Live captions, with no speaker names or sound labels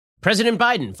President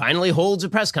Biden finally holds a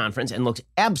press conference and looks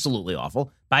absolutely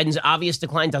awful. Biden's obvious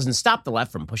decline doesn't stop the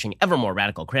left from pushing ever more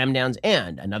radical cramdowns,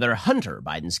 and another Hunter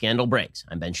Biden scandal breaks.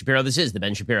 I'm Ben Shapiro. This is The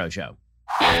Ben Shapiro Show.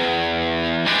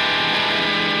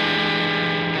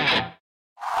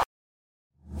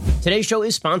 Today's show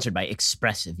is sponsored by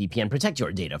ExpressVPN. Protect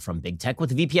your data from big tech with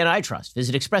the VPN I trust.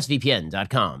 Visit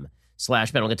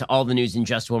expressvpn.com/Ben. We'll get to all the news in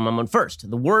just one moment.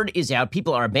 First, the word is out.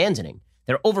 People are abandoning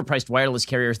their overpriced wireless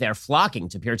carriers. They are flocking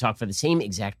to Pure Talk for the same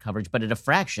exact coverage, but at a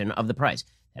fraction of the price.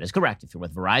 That is correct. If you're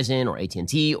with Verizon or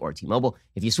AT&T or T-Mobile,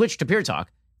 if you switch to Pure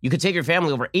Talk, you could save your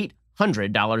family over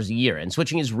 $800 a year. And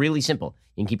switching is really simple.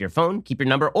 You can keep your phone, keep your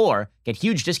number, or get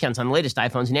huge discounts on the latest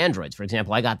iPhones and Androids. For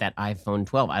example, I got that iPhone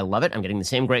 12. I love it. I'm getting the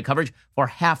same great coverage for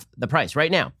half the price.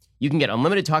 Right now, you can get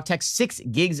unlimited talk, text, 6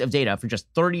 gigs of data for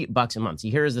just $30 a month.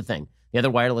 See, here's the thing. The other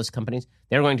wireless companies,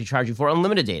 they're going to charge you for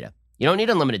unlimited data. You don't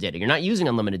need unlimited data. You're not using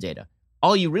unlimited data.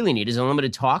 All you really need is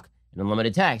unlimited talk and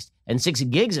unlimited text and 6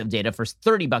 gigs of data for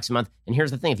 $30 a month. And here's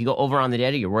the thing. If you go over on the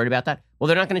data, you're worried about that. Well,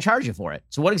 they're not going to charge you for it.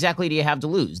 So what exactly do you have to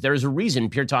lose? There is a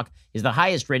reason Pure Talk is the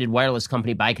highest rated wireless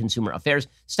company by Consumer Affairs.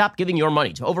 Stop giving your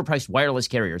money to overpriced wireless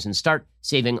carriers and start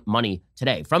saving money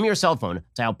today. From your cell phone,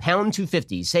 dial pound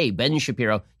 250, say Ben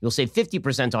Shapiro. You'll save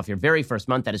 50% off your very first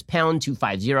month. That is pound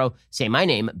 250. Say my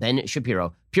name, Ben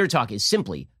Shapiro. Pure Talk is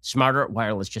simply smarter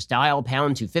wireless. Just dial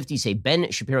pound 250, say Ben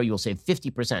Shapiro. You'll save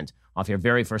 50% off your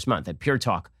very first month at Pure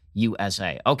Talk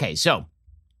USA. Okay, so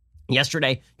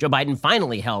yesterday, Joe Biden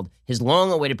finally held his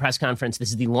long-awaited press conference. This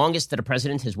is the longest that a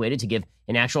president has waited to give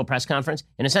an actual press conference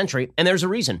in a century, and there's a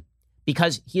reason.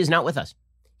 Because he is not with us.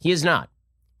 He is not.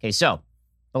 Okay, so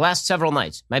the last several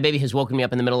nights, my baby has woken me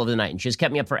up in the middle of the night, and she has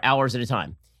kept me up for hours at a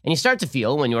time. And you start to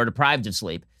feel, when you're deprived of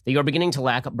sleep, that you're beginning to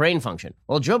lack brain function.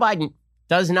 Well, Joe Biden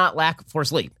does not lack for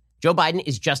sleep. Joe Biden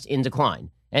is just in decline.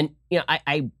 And, you know,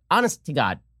 I honest to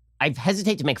God, I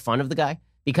hesitate to make fun of the guy,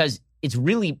 because it's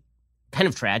really kind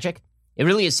of tragic. It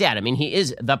really is sad. I mean, he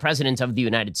is the president of the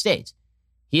United States.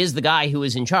 He is the guy who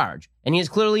is in charge, and he is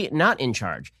clearly not in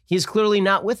charge. He is clearly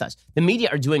not with us. The media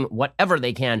are doing whatever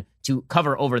they can to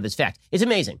cover over this fact. It's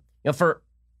amazing. You know, for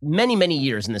many, many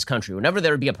years in this country, whenever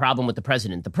there would be a problem with the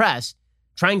president, the press,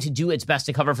 trying to do its best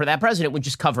to cover for that president, would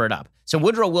just cover it up. So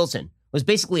Woodrow Wilson was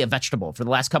basically a vegetable for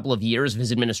the last couple of years of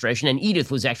his administration, and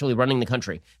Edith was actually running the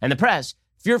country. And the press,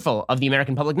 fearful of the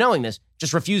American public knowing this,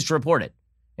 just refused to report it.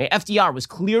 FDR was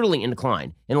clearly in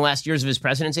decline in the last years of his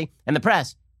presidency, and the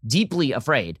press, deeply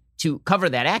afraid to cover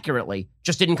that accurately,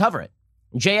 just didn't cover it.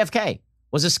 JFK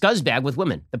was a scuzzbag with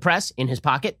women. The press, in his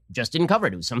pocket, just didn't cover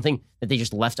it. It was something that they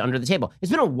just left under the table. It's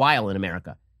been a while in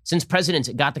America since presidents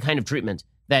got the kind of treatment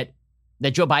that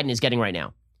Joe Biden is getting right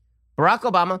now. Barack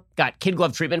Obama got kid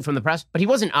glove treatment from the press, but he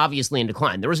wasn't obviously in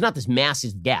decline. There was not this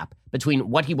massive gap between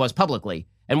what he was publicly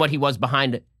and what he was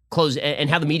behind closed and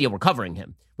how the media were covering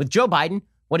him. With Joe Biden,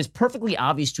 what is perfectly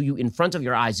obvious to you in front of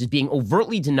your eyes is being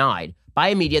overtly denied by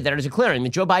a media that are declaring that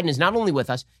Joe Biden is not only with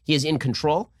us, he is in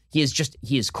control. He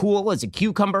is cool as a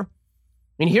cucumber.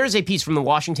 And here's a piece from the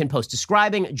Washington Post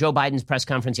describing Joe Biden's press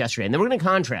conference yesterday. And then we're going to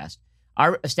contrast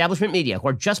our establishment media, who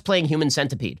are just playing human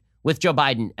centipede, with Joe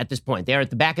Biden at this point. They're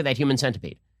at the back of that human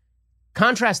centipede.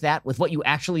 Contrast that with what you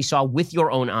actually saw with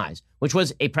your own eyes, which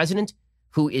was a president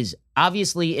who is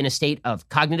obviously in a state of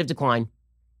cognitive decline,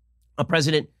 a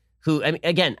president who, I mean,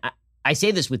 again, I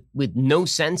say this with no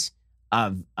sense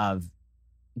of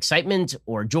excitement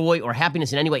or joy or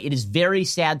happiness in any way. It is very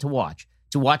sad to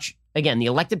watch, again, the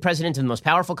elected president of the most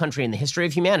powerful country in the history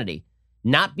of humanity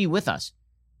not be with us.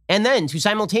 And then to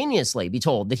simultaneously be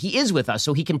told that he is with us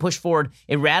so he can push forward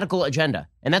a radical agenda.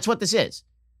 And that's what this is.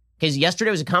 Because yesterday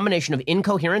was a combination of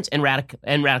incoherence and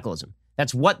radicalism.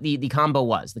 That's what the combo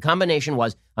was. The combination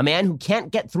was a man who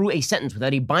can't get through a sentence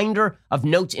without a binder of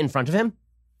notes in front of him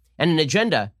and an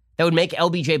agenda that would make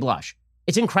LBJ blush.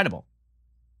 It's incredible.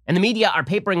 And the media are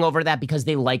papering over that because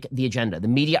they like the agenda. The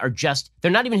media are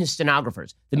they're not even his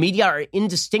stenographers. The media are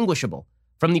indistinguishable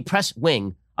from the press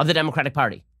wing of the Democratic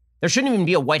Party. There shouldn't even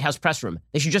be a White House press room.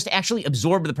 They should just actually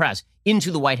absorb the press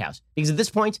into the White House. Because at this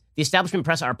point, the establishment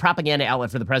press are a propaganda outlet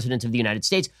for the president of the United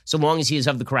States, so long as he is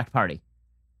of the correct party.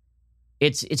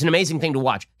 It's an amazing thing to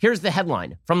watch. Here's the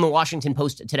headline from the Washington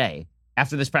Post today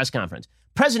after this press conference.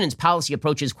 President's policy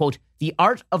approach is, quote, the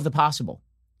art of the possible.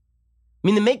 I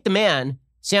mean, they make the man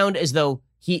sound as though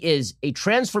he is a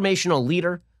transformational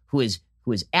leader who is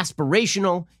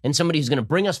aspirational and somebody who's going to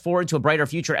bring us forward to a brighter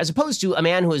future, as opposed to a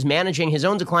man who is managing his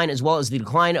own decline as well as the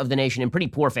decline of the nation in pretty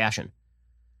poor fashion.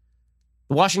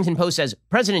 The Washington Post says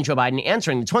President Joe Biden,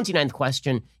 answering the 29th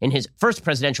question in his first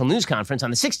presidential news conference on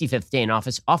the 65th day in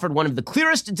office, offered one of the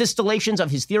clearest distillations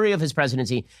of his theory of his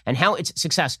presidency and how its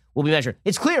success will be measured.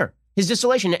 It's clear. his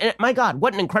distillation. And my God,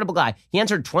 what an incredible guy. He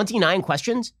answered 29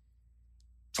 questions.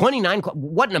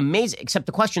 What an amazing, except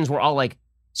the questions were all like,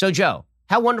 so Joe,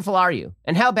 how wonderful are you?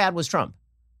 And how bad was Trump?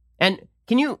 And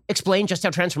can you explain just how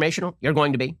transformational you're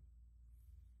going to be?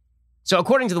 So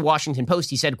according to the Washington Post,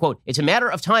 he said, quote, it's a matter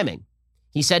of timing.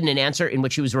 He said in an answer in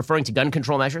which he was referring to gun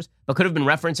control measures, but could have been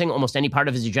referencing almost any part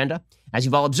of his agenda. As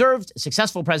you've all observed,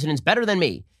 successful presidents better than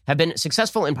me have been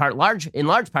successful in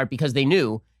large part because they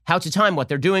knew how to time what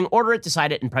they're doing, order it,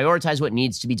 decide it, and prioritize what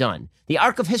needs to be done. The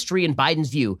arc of history in Biden's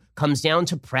view comes down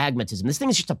to pragmatism. This thing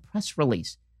is just a press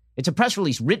release. It's a press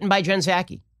release written by Jen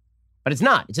Psaki. But it's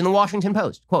not. It's in the Washington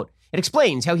Post. Quote, it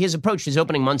explains how he has approached his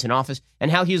opening months in office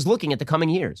and how he is looking at the coming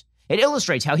years. It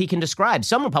illustrates how he can describe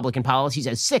some Republican policies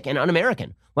as sick and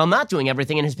un-American while not doing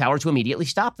everything in his power to immediately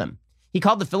stop them. He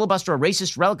called the filibuster a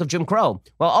racist relic of Jim Crow,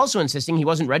 while also insisting he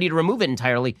wasn't ready to remove it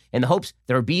entirely in the hopes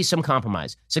there would be some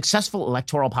compromise. Successful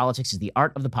electoral politics is the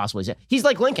art of the possible. He's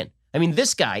like Lincoln. I mean,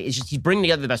 this guy is just, he's bringing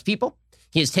together the best people.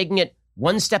 He is taking it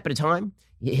one step at a time.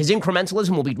 His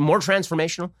incrementalism will be more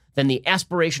transformational than the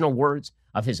aspirational words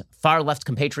of his far-left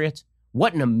compatriots.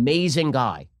 What an amazing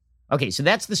guy. Okay, so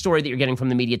that's the story that you're getting from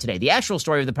the media today. The actual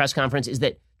story of the press conference is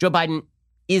that Joe Biden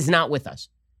is not with us.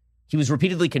 He was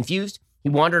repeatedly confused. He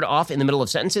wandered off in the middle of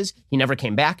sentences. He never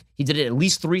came back. He did it at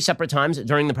least 3 separate times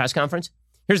during the press conference.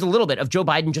 Here's a little bit of Joe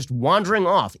Biden just wandering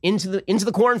off into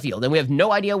the cornfield, and we have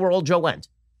no idea where old Joe went.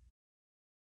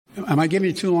 Am I giving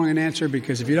you too long an answer?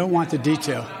 Because if you don't want the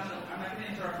detail.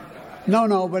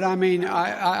 No, but I mean,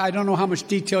 I don't know how much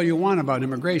detail you want about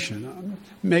immigration.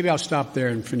 Maybe I'll stop there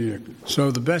and finish.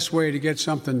 So the best way to get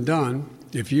something done,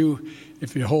 if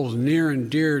it holds near and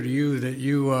dear to you that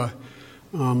you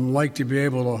like to be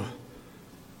able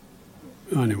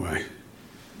to, anyway,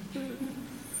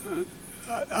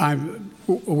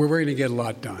 we're going to get a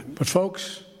lot done. But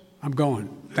folks, I'm going.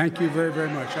 Thank you very, very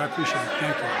much. I appreciate it.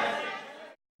 Thank you.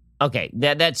 Okay,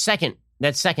 that second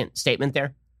statement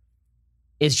there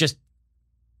is just,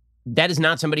 that is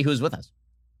not somebody who is with us.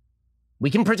 We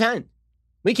can pretend.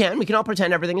 We can all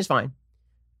pretend everything is fine.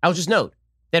 I'll just note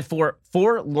that for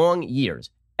 4 long years,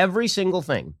 every single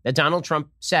thing that Donald Trump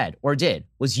said or did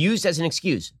was used as an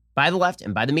excuse by the left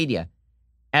and by the media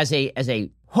as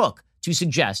a hook to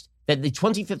suggest that the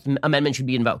 25th Amendment should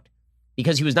be invoked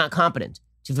because he was not competent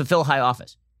to fulfill high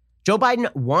office. Joe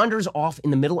Biden wanders off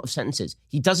in the middle of sentences.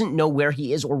 He doesn't know where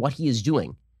he is or what he is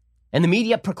doing. And the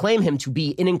media proclaim him to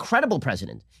be an incredible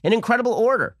president, an incredible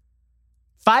orator.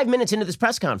 5 minutes into this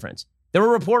press conference, there were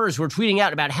reporters who were tweeting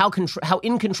out about how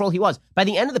in control he was. By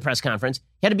the end of the press conference,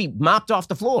 he had to be mopped off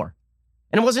the floor.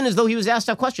 And it wasn't as though he was asked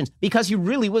tough questions, because he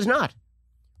really was not.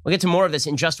 We'll get to more of this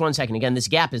in just 1 second. Again, this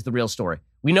gap is the real story.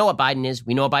 We know what Biden is.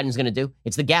 We know what Biden's going to do.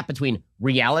 It's the gap between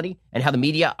reality and how the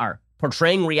media are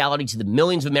portraying reality to the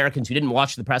millions of Americans who didn't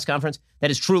watch the press conference.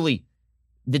 That is truly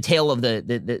the tale of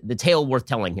the tale worth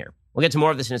telling here. We'll get to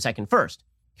more of this in a second. First,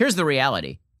 here's the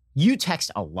reality. You text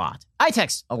a lot. I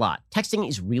text a lot. Texting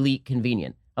is really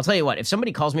convenient. I'll tell you what, if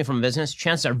somebody calls me from a business,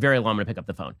 chances are very low I'm going to pick up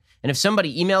the phone. And if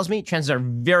somebody emails me, chances are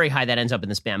very high that ends up in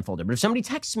the spam folder. But if somebody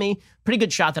texts me, pretty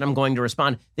good shot that I'm going to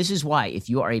respond. This is why, if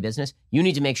you are a business, you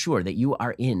need to make sure that you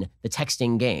are in the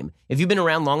texting game. If you've been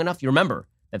around long enough, you remember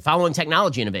that following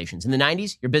technology innovations, in the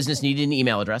 90s, your business needed an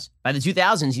email address. By the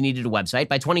 2000s, you needed a website.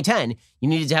 By 2010, you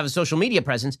needed to have a social media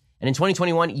presence. And in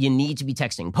 2021, you need to be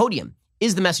texting. Podium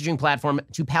is the messaging platform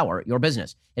to power your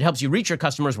business. It helps you reach your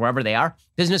customers wherever they are.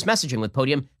 Business messaging with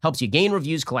Podium helps you gain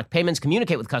reviews, collect payments,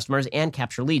 communicate with customers, and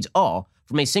capture leads, all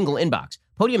from a single inbox.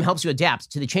 Podium helps you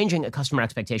adapt to the changing customer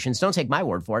expectations. Don't take my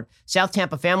word for it. South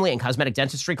Tampa Family and Cosmetic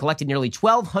Dentistry collected nearly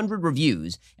 1,200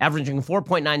 reviews, averaging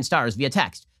 4.9 stars via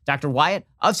text. Dr. Wyatt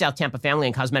of South Tampa Family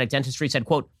and Cosmetic Dentistry said,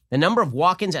 quote, the number of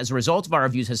walk-ins as a result of our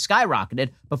reviews has skyrocketed.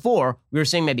 Before, we were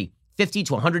seeing maybe 50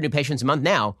 to 100 new patients a month.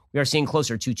 Now, we are seeing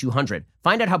closer to 200.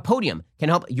 Find out how Podium can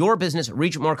help your business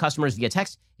reach more customers via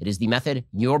text. It is the method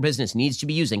your business needs to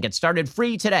be using. Get started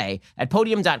free today at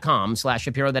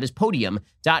podium.com/Shapiro. That is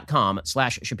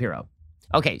podium.com/Shapiro.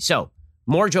 Okay, so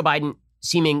more Joe Biden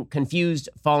seeming confused,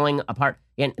 falling apart.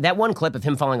 And that one clip of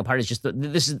him falling apart is just,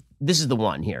 this is the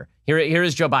one here. Here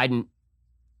is Joe Biden.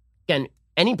 Again,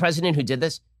 any president who did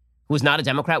this, who was not a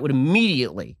Democrat, would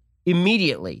immediately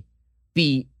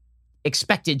be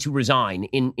expected to resign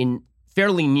in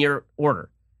fairly near order.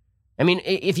 I mean,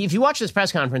 if you watch this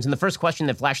press conference and the first question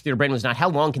that flashed through your brain was not, how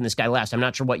long can this guy last? I'm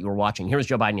not sure what you were watching. Here was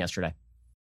Joe Biden yesterday.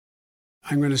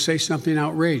 I'm going to say something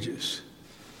outrageous.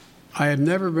 I have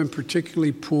never been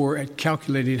particularly poor at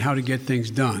calculating how to get things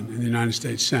done in the United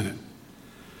States Senate.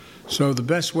 So the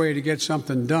best way to get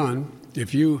something done,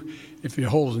 if it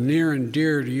holds near and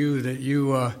dear to you that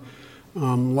you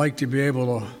like to be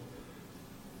able to,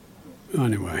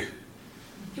 Anyway,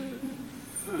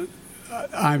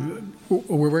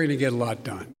 we're going to get a lot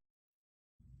done.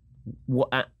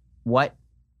 What?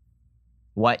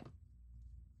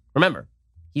 Remember,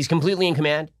 he's completely in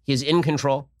command. He is in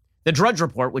control. The Drudge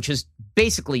Report, which has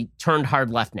basically turned hard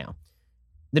left now.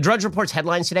 The Drudge Report's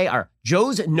headlines today are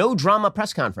Joe's no drama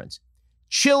press conference,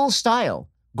 chill style,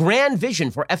 grand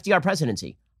vision for FDR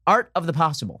presidency, art of the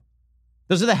possible.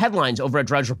 Those are the headlines over at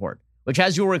Drudge Report, which,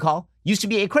 as you'll recall, used to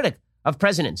be a critic of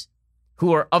presidents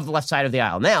who are of the left side of the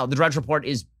aisle. Now, the Drudge Report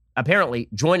is apparently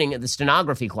joining the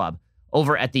stenography club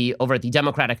over at the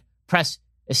Democratic press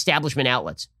establishment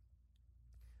outlets.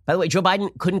 By the way, Joe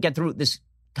Biden couldn't get through this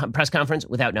press conference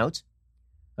without notes.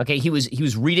 Okay, he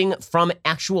was reading from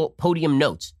actual podium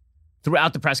notes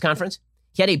throughout the press conference.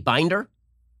 He had a binder.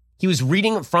 He was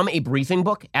reading from a briefing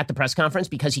book at the press conference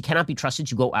because he cannot be trusted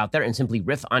to go out there and simply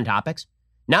riff on topics.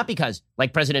 Not because,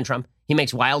 like President Trump, he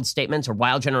makes wild statements or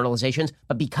wild generalizations,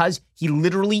 but because he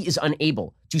literally is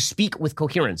unable to speak with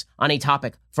coherence on a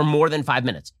topic for more than 5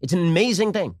 minutes. It's an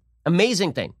amazing thing.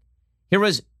 Amazing thing. Here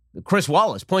was Chris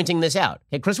Wallace pointing this out.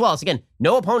 Okay, Chris Wallace, again,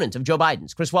 no opponent of Joe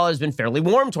Biden's. Chris Wallace has been fairly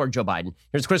warm toward Joe Biden.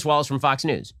 Here's Chris Wallace from Fox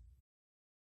News.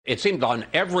 It seemed on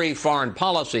every foreign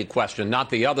policy question, not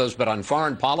the others, but on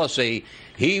foreign policy,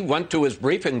 he went to his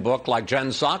briefing book like Jen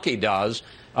Psaki does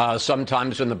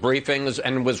sometimes in the briefings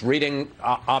and was reading,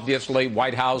 obviously,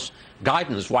 White House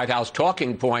guidance, White House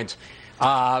talking points.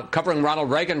 Covering Ronald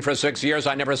Reagan for 6 years,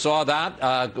 I never saw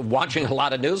that. Watching a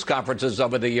lot of news conferences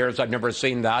over the years, I've never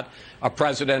seen that. A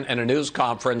president in a news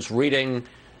conference reading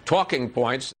talking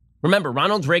points. Remember,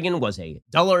 Ronald Reagan was a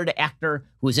dullard actor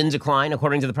who was in decline,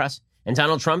 according to the press. And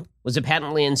Donald Trump was a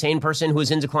patently insane person who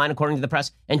is in decline, according to the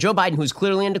press. And Joe Biden, who is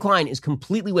clearly in decline, is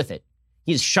completely with it.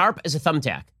 He is sharp as a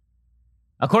thumbtack.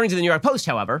 According to the New York Post,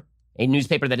 however, a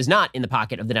newspaper that is not in the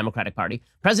pocket of the Democratic Party,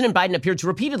 President Biden appeared to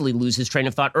repeatedly lose his train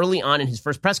of thought early on in his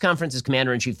first press conference as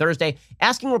commander-in-chief Thursday,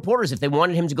 asking reporters if they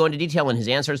wanted him to go into detail in his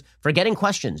answers, forgetting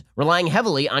questions, relying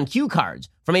heavily on cue cards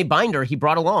from a binder he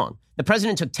brought along. The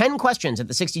president took 10 questions at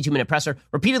the 62-minute presser,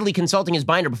 repeatedly consulting his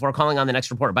binder before calling on the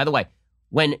next reporter. By the way,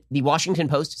 when the Washington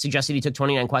Post suggested he took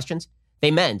 29 questions,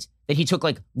 they meant that he took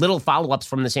like little follow-ups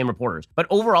from the same reporters. But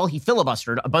overall, he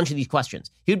filibustered a bunch of these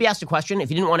questions. He would be asked a question. If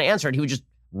he didn't want to answer it, he would just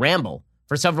ramble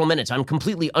for several minutes on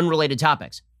completely unrelated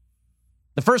topics.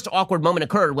 The first awkward moment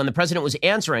occurred when the president was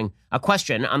answering a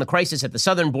question on the crisis at the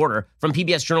southern border from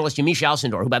PBS journalist Yamiche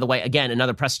Alcindor, who, by the way, again,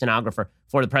 another press stenographer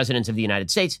for the president of the United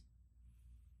States.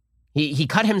 He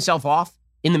cut himself off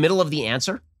in the middle of the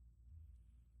answer.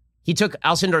 He took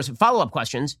Alcindor's follow-up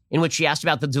questions, in which she asked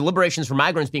about the deliberations for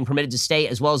migrants being permitted to stay,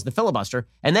 as well as the filibuster.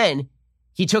 And then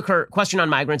he took her question on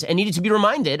migrants and needed to be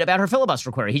reminded about her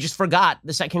filibuster query. He just forgot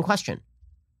the second question.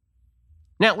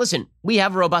 Now, listen, we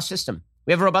have a robust system.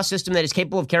 We have a robust system that is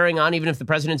capable of carrying on even if the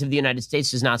president of the United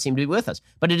States does not seem to be with us.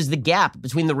 But it is the gap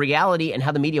between the reality and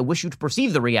how the media wish you to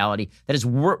perceive the reality that is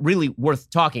really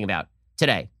worth talking about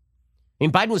today. I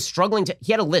mean, Biden was struggling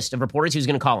he had a list of reporters he was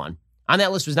going to call on. On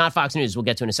that list was not Fox News, we'll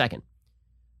get to in a second.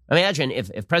 Imagine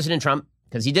if President Trump,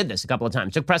 because he did this a couple of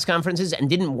times, took press conferences and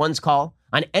didn't once call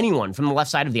on anyone from the left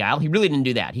side of the aisle. He really didn't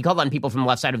do that. He called on people from the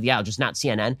left side of the aisle, just not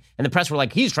CNN. And the press were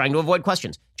like, he's trying to avoid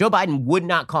questions. Joe Biden would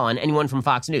not call on anyone from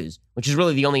Fox News, which is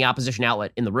really the only opposition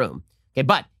outlet in the room. Okay,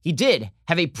 but he did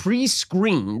have a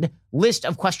pre-screened list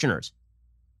of questioners.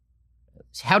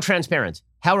 How transparent,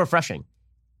 how refreshing.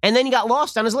 And then he got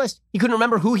lost on his list. He couldn't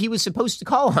remember who he was supposed to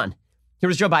call on. Here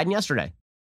was Joe Biden yesterday.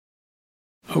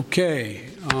 Okay,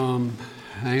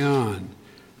 hang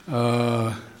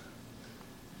on.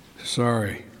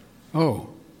 Sorry. Oh,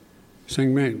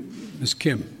 saying Miss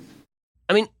Kim.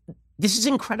 I mean, this is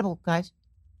incredible, guys.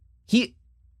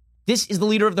 This is the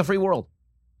leader of the free world.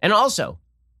 And also,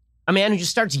 a man who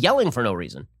just starts yelling for no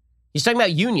reason. He's talking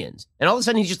about unions. And all of a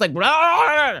sudden, he's just like,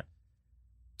 "Rah!"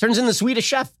 Turns in the Swedish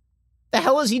chef. The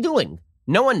hell is he doing?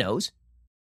 No one knows.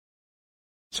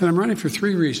 So I'm running for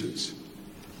 3 reasons.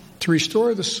 To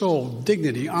restore the soul,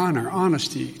 dignity, honor,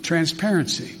 honesty,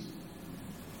 transparency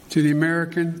to the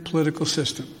American political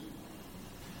system.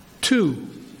 2,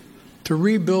 to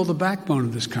rebuild the backbone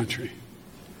of this country,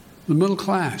 the middle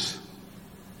class.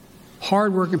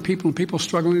 Hardworking people and people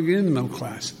struggling to get in the middle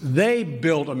class. They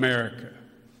built America,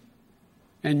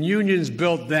 and unions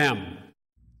built them.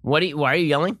 Why are you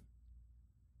yelling?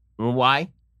 Why?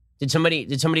 Did somebody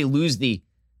lose the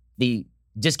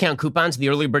discount coupons to the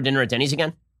early bird dinner at Denny's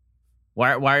again?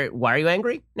 Why are you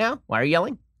angry now? Why are you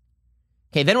yelling?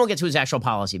 Okay, then we'll get to his actual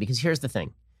policy, because here's the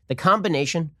thing. The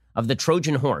combination of the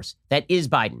Trojan horse that is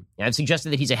Biden, and I've suggested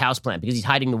that he's a houseplant because he's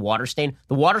hiding the water stain.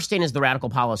 The water stain is the radical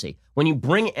policy. When you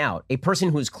bring out a person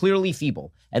who is clearly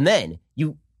feeble, and then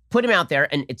you put him out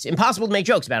there, and it's impossible to make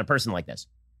jokes about a person like this.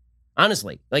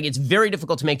 Honestly, like it's very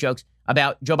difficult to make jokes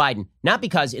about Joe Biden, not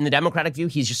because in the Democratic view,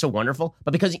 he's just so wonderful,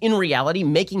 but because in reality,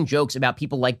 making jokes about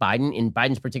people like Biden in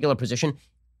Biden's particular position,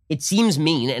 it seems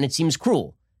mean and it seems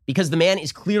cruel because the man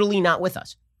is clearly not with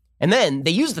us. And then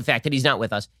they use the fact that he's not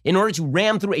with us in order to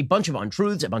ram through a bunch of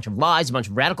untruths, a bunch of lies, a bunch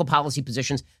of radical policy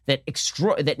positions that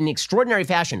in extraordinary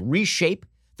fashion reshape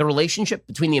the relationship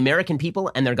between the American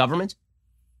people and their government.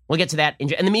 We'll get to that.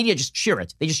 And the media just cheer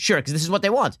it. They just cheer it because this is what they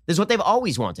want. This is what they've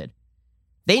always wanted.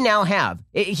 They now have,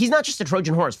 he's not just a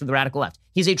Trojan horse for the radical left.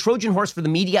 He's a Trojan horse for the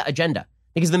media agenda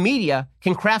because the media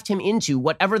can craft him into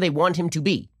whatever they want him to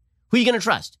be. Who are you going to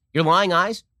trust? Your lying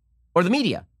eyes or the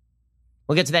media?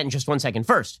 We'll get to that in just one second.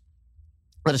 First,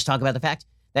 let us talk about the fact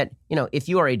that, if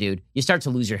you are a dude, you start to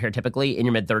lose your hair typically in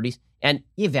your mid-30s and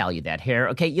you value that hair.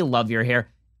 Okay. You love your hair.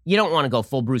 You don't want to go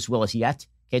full Bruce Willis yet.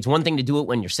 Okay. It's one thing to do it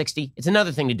when you're 60. It's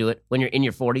another thing to do it when you're in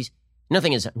your 40s.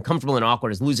 Nothing as uncomfortable and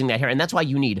awkward as losing that hair. And that's why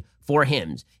you need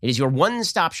 4Hims. It is your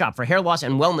one-stop shop for hair loss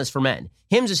and wellness for men.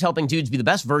 Hims is helping dudes be the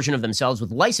best version of themselves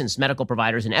with licensed medical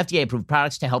providers and FDA-approved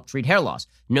products to help treat hair loss.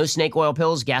 No snake oil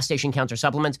pills, gas station counter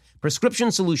supplements,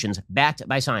 prescription solutions backed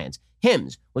by science.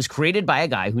 Hims was created by a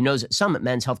guy who knows some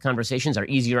men's health conversations are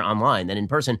easier online than in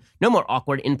person. No more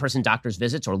awkward in-person doctor's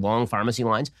visits or long pharmacy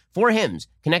lines. 4Hims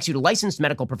connects you to licensed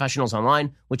medical professionals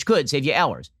online, which could save you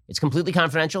hours. It's completely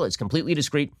confidential. It's completely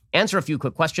discreet. Answer a few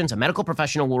quick questions. A medical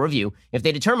professional will review. If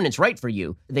they determine it's right for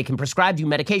you, they can prescribe you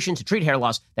medication to treat hair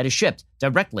loss that is shipped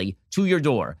directly to your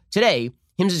door. Today,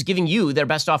 Hims is giving you their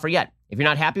best offer yet. If you're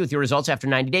not happy with your results after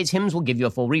 90 days, Hims will give you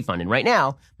a full refund. And right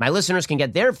now, my listeners can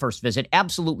get their first visit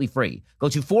absolutely free. Go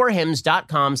to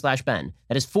 4hims.com/Ben.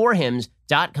 That is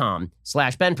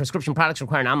 4hims.com/Ben. Prescription products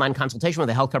require an online consultation with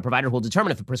a healthcare provider who will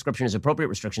determine if a prescription is appropriate.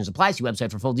 Restrictions apply. See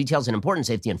website for full details and important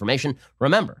safety information.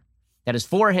 Remember, that is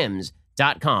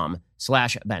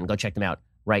 4hims.com/Ben. Go check them out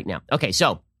right now. Okay,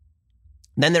 so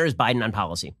then there is Biden on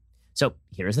policy. So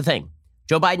here's the thing.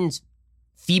 Joe Biden's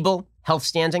feeble health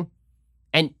standing.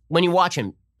 And when you watch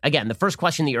him, again, the first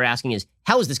question that you're asking is,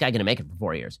 how is this guy going to make it for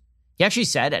 4 years? He actually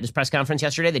said at his press conference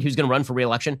yesterday that he was going to run for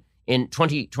re-election in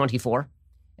 2024.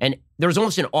 And there was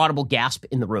almost an audible gasp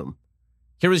in the room.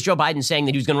 Here was Joe Biden saying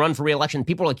that he was going to run for re-election.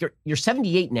 People are like, you're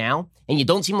 78 now, and you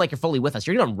don't seem like you're fully with us.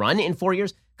 You're going to run in 4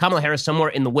 years? Kamala Harris somewhere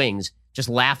in the wings, just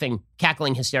laughing,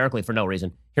 cackling hysterically for no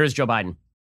reason. Here's Joe Biden.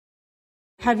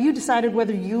 Have you decided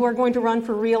whether you are going to run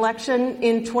for re-election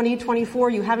in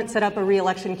 2024? You haven't set up a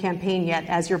re-election campaign yet,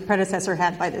 as your predecessor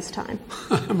had by this time.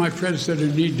 My predecessor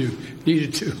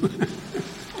needed to.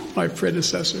 My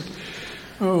predecessor.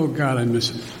 Oh, God, I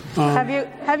miss him. Have you?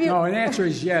 No, the answer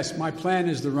is yes. My plan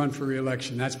is to run for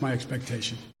re-election. That's my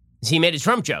expectation. He made a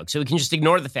Trump joke, so we can just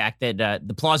ignore the fact that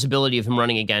the plausibility of him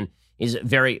running again is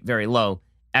very, very low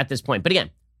at this point. But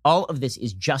again, all of this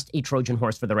is just a Trojan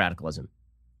horse for the radicalism.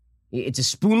 It's a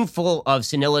spoonful of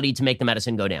senility to make the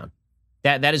medicine go down.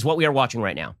 That is what we are watching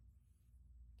right now.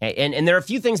 Okay? And there are a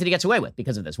few things that he gets away with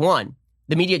because of this. One,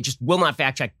 the media just will not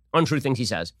fact check untrue things he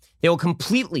says. They will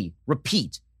completely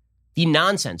repeat the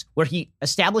nonsense where he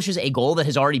establishes a goal that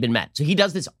has already been met. So he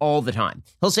does this all the time.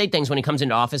 He'll say things when he comes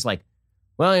into office like,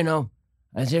 well,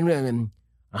 I said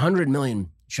 100 million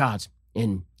shots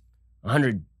in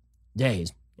 100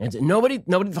 days. And nobody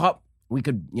thought we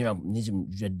could, no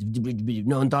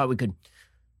one thought we could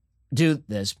do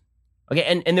this.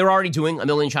 Okay, and they're already doing 1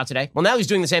 million shots a day. Well, now he's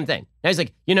doing the same thing. Now he's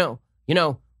like, we're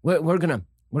gonna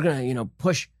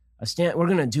push a stand. We're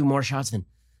gonna do more shots than.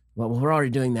 Well, we're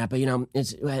already doing that, but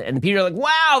it's and the people are like,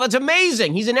 wow, that's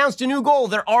amazing. He's announced a new goal.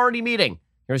 They're already meeting.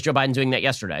 Here's Joe Biden doing that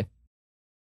yesterday.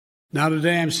 Now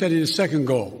today I'm setting a second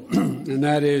goal, and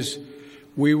that is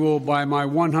we will, by my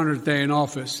 100th day in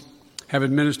office, have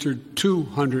administered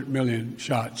 200 million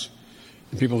shots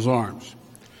in people's arms.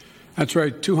 That's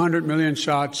right, 200 million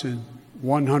shots in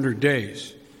 100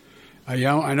 days.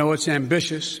 I know it's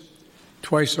ambitious,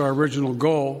 twice our original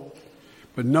goal,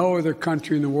 but no other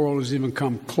country in the world has even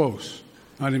come close,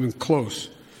 not even close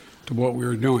to what we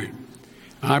are doing.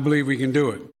 I believe we can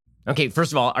do it. Okay,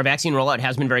 first of all, our vaccine rollout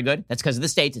has been very good. That's because of the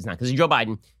states. It's not because of Joe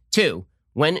Biden. Two,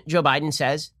 when Joe Biden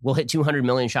says we'll hit 200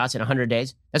 million shots in 100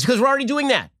 days, that's because we're already doing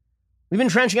that. We've been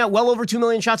trenching out well over 2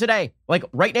 million shots a day, like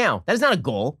right now. That is not a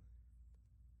goal.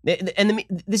 And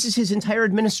this is his entire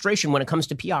administration when it comes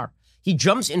to PR. He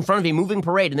jumps in front of a moving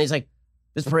parade and he's like,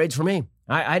 this parade's for me.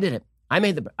 I did it. I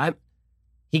made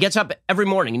He gets up every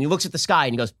morning and he looks at the sky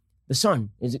and he goes, the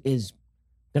sun is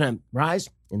going to rise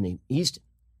in the east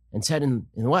and set in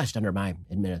the west under my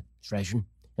administration.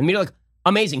 And me like,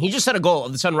 amazing. He just set a goal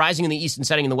of the sun rising in the east and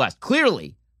setting in the west.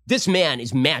 Clearly, this man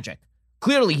is magic.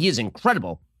 Clearly, he is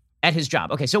incredible at his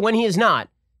job. Okay, so when he is not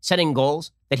setting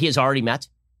goals that he has already met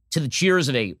to the cheers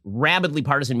of a rabidly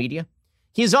partisan media.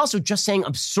 He is also just saying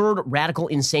absurd, radical,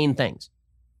 insane things.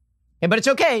 Okay, but it's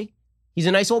okay. He's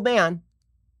a nice old man.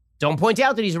 Don't point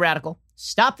out that he's a radical.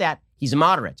 Stop that. He's a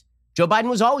moderate. Joe Biden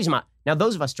was always moderate. Now,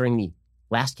 those of us during the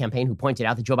last campaign who pointed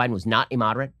out that Joe Biden was not a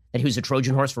moderate, that he was a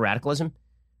Trojan horse for radicalism,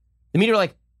 the media were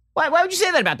like, why would you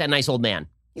say that about that nice old man?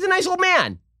 He's a nice old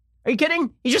man. Are you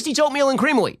kidding? He just eats oatmeal and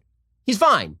cream of wheat. He's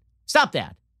fine. Stop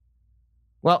that.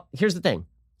 Well, here's the thing.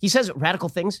 He says radical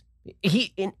things.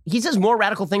 He says more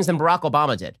radical things than Barack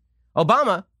Obama did.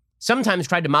 Obama sometimes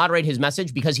tried to moderate his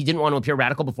message because he didn't want to appear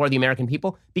radical before the American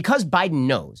people. Because Biden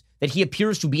knows that he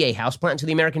appears to be a houseplant to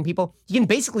the American people, he can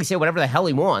basically say whatever the hell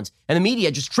he wants, and the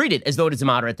media just treat it as though it is a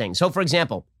moderate thing. So, for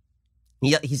example,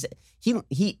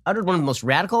 he uttered one of the most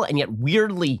radical and yet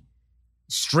weirdly,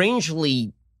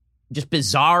 strangely, just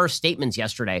bizarre statements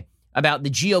yesterday about the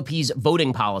GOP's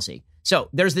voting policy. So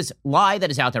there's this lie that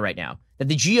is out there right now that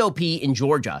the GOP in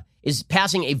Georgia is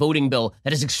passing a voting bill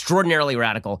that is extraordinarily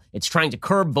radical. It's trying to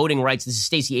curb voting rights. This is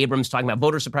Stacey Abrams talking about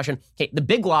voter suppression. Okay, the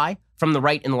big lie from the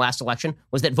right in the last election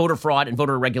was that voter fraud and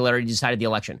voter irregularity decided the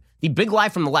election. The big lie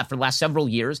from the left for the last several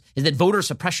years is that voter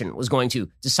suppression was going to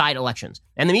decide elections.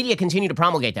 And the media continue to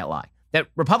promulgate that lie, that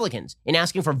Republicans, in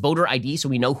asking for voter ID so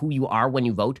we know who you are when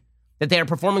you vote, that they are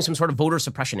performing some sort of voter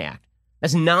suppression act.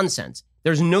 That's nonsense.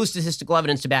 There's no statistical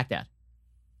evidence to back that.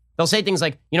 They'll say things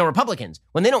like, Republicans,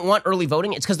 when they don't want early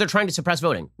voting, it's because they're trying to suppress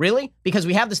voting. Really? Because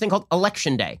we have this thing called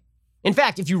Election Day. In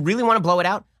fact, if you really want to blow it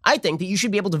out, I think that you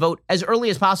should be able to vote as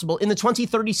early as possible in the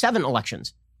 2037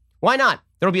 elections. Why not?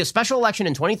 There will be a special election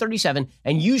in 2037,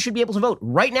 and you should be able to vote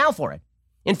right now for it.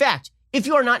 In fact, if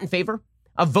you are not in favor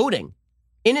of voting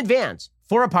in advance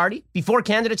for a party, before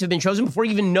candidates have been chosen, before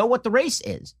you even know what the race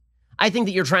is, I think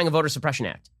that you're trying a voter suppression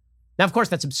act. Now, of course,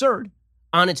 that's absurd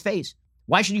on its face.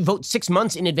 Why should you vote 6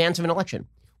 months in advance of an election?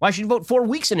 Why should you vote 4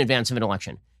 weeks in advance of an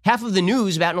election? Half of the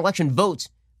news about an election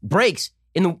breaks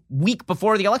in the week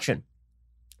before the election.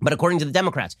 But according to the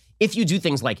Democrats, if you do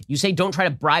things like you say, don't try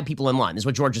to bribe people in line. This is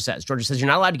what Georgia says. Georgia says you're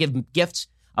not allowed to give gifts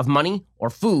of money or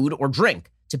food or drink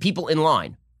to people in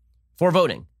line for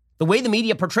voting. The way the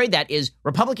media portrayed that is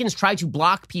Republicans try to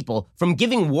block people from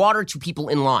giving water to people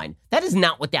in line. That is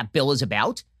not what that bill is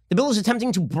about. The bill is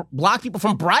attempting to block people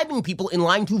from bribing people in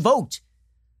line to vote.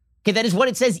 Okay, that is what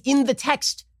it says in the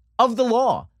text of the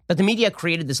law. But the media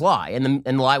created this lie, and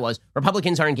the lie was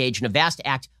Republicans are engaged in a vast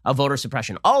act of voter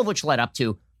suppression, all of which led up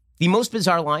to the most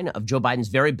bizarre line of Joe Biden's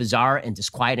very bizarre and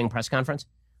disquieting press conference.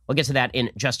 We'll get to that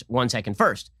in just 1 second.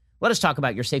 First, let us talk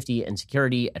about your safety and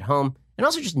security at home, and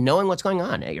also just knowing what's going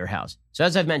on at your house. So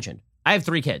as I've mentioned, I have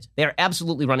 3 kids. They are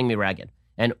absolutely running me ragged.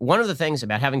 And one of the things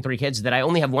about having 3 kids is that I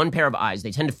only have one pair of eyes.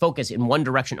 They tend to focus in one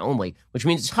direction only, which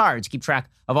means it's hard to keep track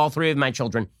of all 3 of my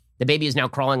children. The baby is now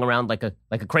crawling around like a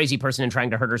crazy person and trying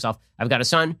to hurt herself. I've got a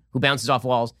son who bounces off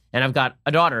walls, and I've got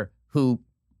a daughter who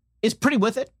is pretty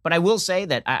with it, but I will say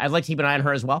that I'd like to keep an eye on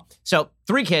her as well. So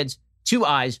 3 kids, 2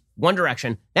 eyes, 1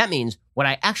 direction. That means what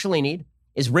I actually need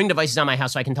is Ring devices on my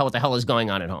house so I can tell what the hell is going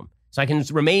on at home, so I can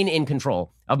remain in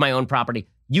control of my own property.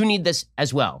 You need this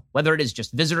as well, whether it is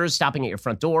just visitors stopping at your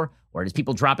front door or it is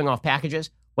people dropping off packages,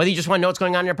 whether you just want to know what's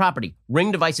going on in your property.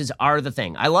 Ring devices are the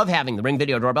thing. I love having the Ring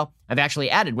video doorbell. I've actually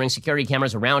added Ring security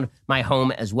cameras around my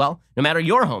home as well. No matter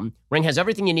your home, Ring has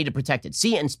everything you need to protect it.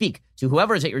 See and speak to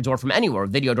whoever is at your door from anywhere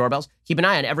with video doorbells. Keep an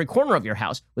eye on every corner of your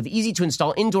house with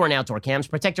easy-to-install indoor and outdoor cams.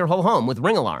 Protect your whole home with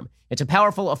Ring Alarm. It's a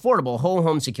powerful, affordable whole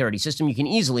home security system you can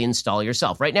easily install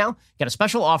yourself. Right now, get a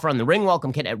special offer on the Ring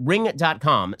Welcome Kit at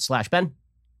ring.com/Ben.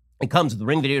 It comes with the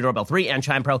Ring Video Doorbell 3 and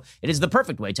Chime Pro. It is the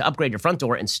perfect way to upgrade your front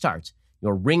door and start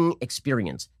your Ring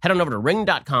experience. Head on over to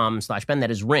ring.com/Ben.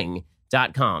 That is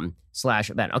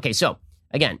ring.com/Ben. Okay, so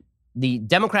again, the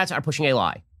Democrats are pushing a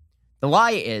lie. The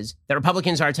lie is that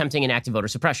Republicans are attempting an act of voter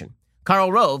suppression.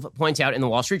 Karl Rove points out in the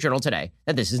Wall Street Journal today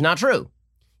that this is not true.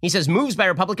 He says moves by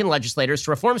Republican legislators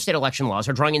to reform state election laws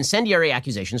are drawing incendiary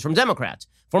accusations from Democrats.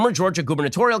 Former Georgia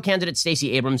gubernatorial candidate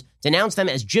Stacey Abrams denounced them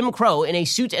as Jim Crow in a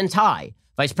suit and tie.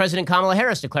 Vice President Kamala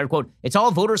Harris declared, quote, it's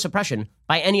all voter suppression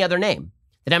by any other name.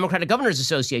 The Democratic Governors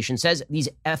Association says these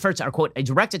efforts are, quote, a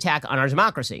direct attack on our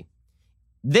democracy.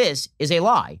 This is a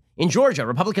lie. In Georgia,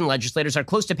 Republican legislators are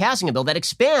close to passing a bill that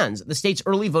expands the state's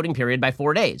early voting period by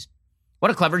 4 days.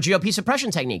 What a clever GOP suppression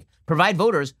technique. Provide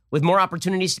voters with more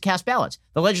opportunities to cast ballots.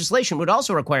 The legislation would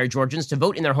also require Georgians to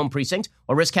vote in their home precinct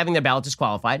or risk having their ballot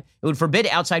disqualified. It would forbid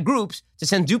outside groups to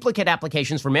send duplicate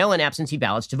applications for mail-in absentee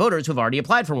ballots to voters who have already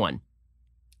applied for one.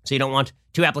 So you don't want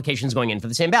 2 applications going in for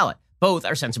the same ballot. Both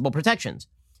are sensible protections.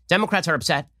 Democrats are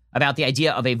upset about the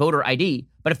idea of a voter ID.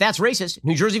 But if that's racist,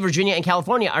 New Jersey, Virginia, and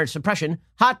California are suppression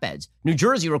hotbeds. New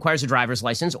Jersey requires a driver's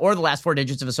license or the last 4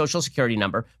 digits of a social security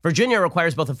number. Virginia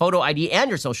requires both a photo ID and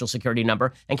your social security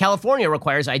number. And California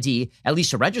requires ID, at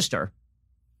least to register.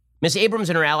 Ms. Abrams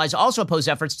and her allies also oppose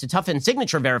efforts to toughen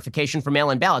signature verification for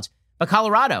mail-in ballots. But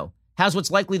Colorado has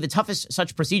what's likely the toughest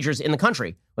such procedures in the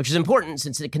country, which is important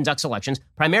since it conducts elections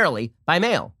primarily by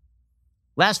mail.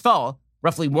 Last fall,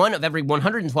 roughly 1 of every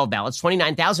 112 ballots,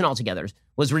 29,000 altogether,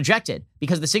 was rejected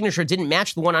because the signature didn't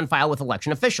match the one on file with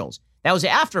election officials. That was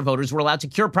after voters were allowed to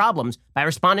cure problems by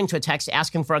responding to a text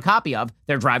asking for a copy of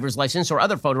their driver's license or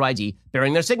other photo ID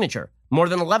bearing their signature. More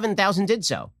than 11,000 did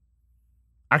so.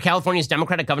 Are California's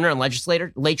Democratic governor and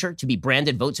legislature to be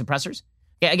branded vote suppressors?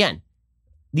 Yeah, again,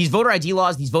 these voter ID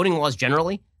laws, these voting laws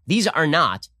generally, these are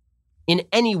not in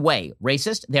any way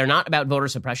racist. They're not about voter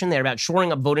suppression. They're about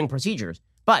shoring up voting procedures.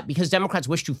 But because Democrats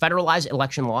wish to federalize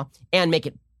election law and make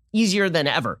it easier than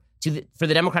ever for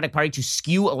the Democratic Party to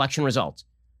skew election results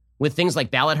with things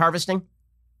like ballot harvesting.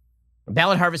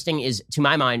 Ballot harvesting is, to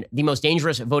my mind, the most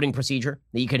dangerous voting procedure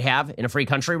that you could have in a free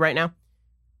country right now.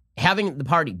 Having the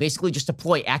party basically just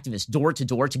deploy activists door to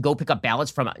door to go pick up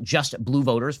ballots from just blue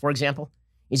voters, for example,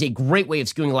 is a great way of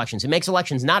skewing elections. It makes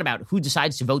elections not about who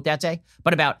decides to vote that day,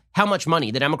 but about how much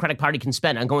money the Democratic Party can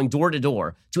spend on going door to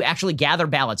door to actually gather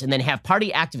ballots and then have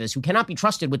party activists who cannot be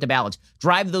trusted with the ballots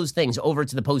drive those things over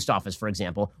to the post office, for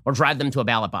example, or drive them to a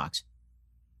ballot box.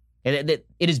 It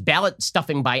is ballot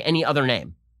stuffing by any other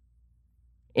name.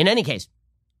 In any case,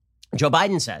 Joe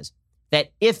Biden says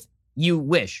that if you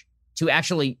wish to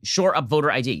actually shore up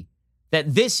voter ID,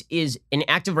 that this is an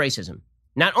act of racism.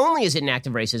 Not only is it an act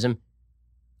of racism,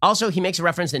 also, he makes a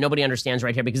reference that nobody understands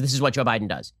right here because this is what Joe Biden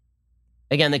does.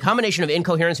 Again, the combination of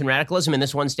incoherence and radicalism in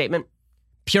this one statement,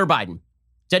 pure Biden.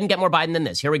 Doesn't get more Biden than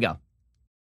this. Here we go.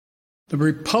 The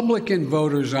Republican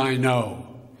voters I know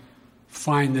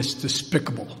find this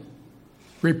despicable.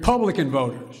 Republican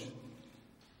voters.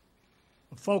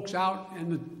 The folks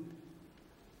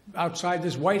outside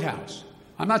this White House.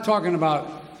 I'm not talking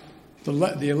about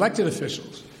the elected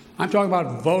officials. I'm talking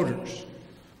about voters.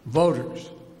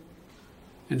 Voters.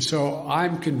 And so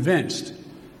I'm convinced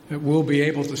that we'll be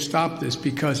able to stop this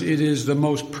because it is the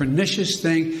most pernicious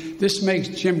thing. This makes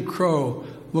Jim Crow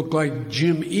look like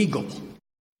Jim Eagle.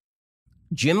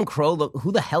 Jim Crow?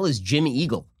 Who the hell is Jim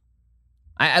Eagle?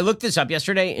 I looked this up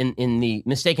yesterday in the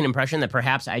mistaken impression that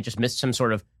perhaps I just missed some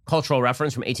sort of cultural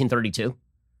reference from 1832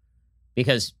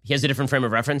 because he has a different frame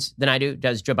of reference than I do,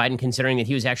 does Joe Biden, considering that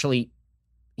he was actually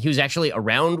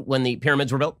around when the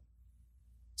pyramids were built.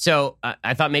 So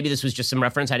I thought maybe this was just some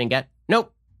reference I didn't get.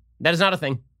 Nope, that is not a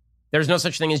thing. There's no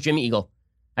such thing as Jim Eagle.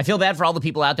 I feel bad for all the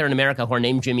people out there in America who are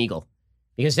named Jim Eagle.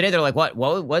 Because today they're like,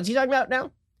 what's he talking about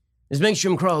now? This makes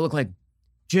Jim Crow look like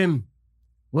Jim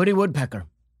Woody Woodpecker.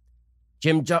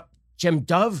 Jim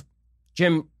Dove?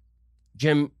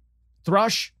 Jim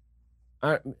Thrush?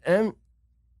 And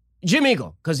Jim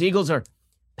Eagle, because eagles are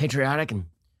patriotic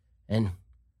and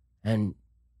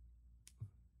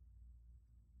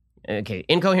okay,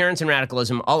 incoherence and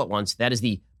radicalism all at once. That is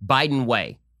the Biden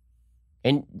way.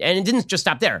 And it didn't just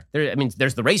stop there.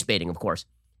 There's the race baiting, of course.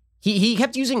 He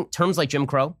kept using terms like Jim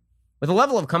Crow with a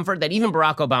level of comfort that even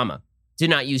Barack Obama did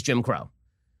not use Jim Crow.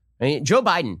 Joe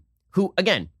Biden, who,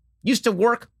 again, used to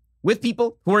work with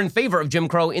people who were in favor of Jim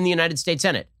Crow in the United States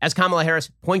Senate, as Kamala Harris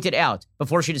pointed out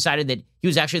before she decided that he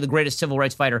was actually the greatest civil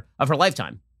rights fighter of her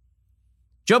lifetime.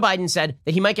 Joe Biden said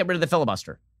that he might get rid of the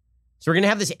filibuster. So we're going to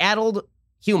have this addled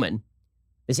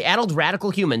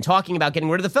radical human talking about getting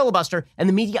rid of the filibuster, and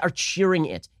the media are cheering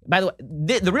it. By the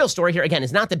way, the real story here, again,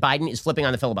 is not that Biden is flipping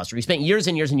on the filibuster. He spent years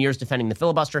and years and years defending the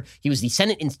filibuster. He was the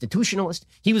Senate institutionalist.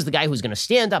 He was the guy who was going to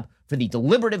stand up for the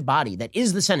deliberative body that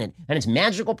is the Senate and its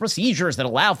magical procedures that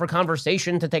allow for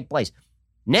conversation to take place.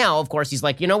 Now, of course, he's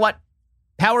like, you know what?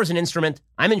 Power is an instrument.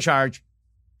 I'm in charge.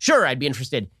 Sure, I'd be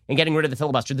interested in getting rid of the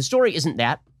filibuster. The story isn't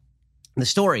that. The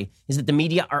story is that the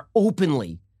media are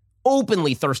openly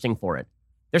thirsting for it.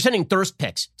 They're sending thirst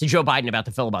pics to Joe Biden about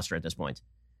the filibuster at this point.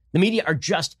 The media are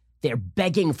they're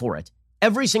begging for it.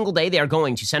 Every single day they are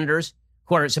going to senators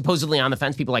who are supposedly on the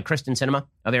fence, people like Kristen Sinema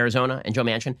of Arizona and Joe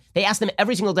Manchin. They ask them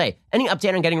every single day, any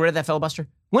update on getting rid of that filibuster?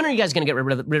 When are you guys going to get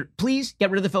rid of it? Please get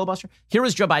rid of the filibuster. Here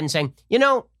was Joe Biden saying,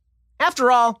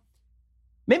 after all,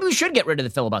 maybe we should get rid of the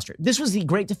filibuster. This was the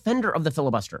great defender of the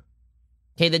filibuster.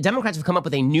 Okay, the Democrats have come up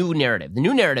with a new narrative. The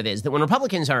new narrative is that when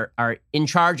Republicans are in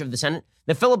charge of the Senate,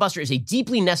 the filibuster is a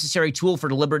deeply necessary tool for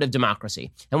deliberative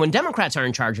democracy. And when Democrats are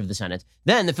in charge of the Senate,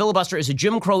 then the filibuster is a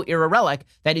Jim Crow era relic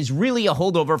that is really a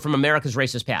holdover from America's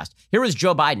racist past. Here is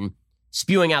Joe Biden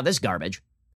spewing out this garbage.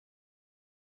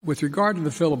 With regard to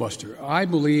the filibuster, I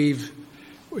believe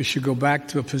we should go back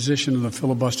to a position of the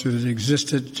filibuster that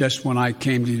existed just when I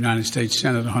came to the United States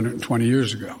Senate 120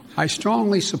 years ago. I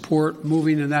strongly support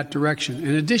moving in that direction,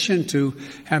 in addition to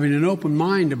having an open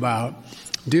mind about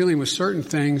dealing with certain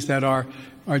things that are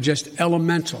just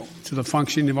elemental to the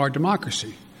functioning of our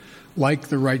democracy, like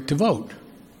the right to vote,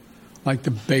 like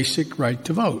the basic right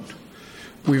to vote.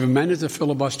 We've amended the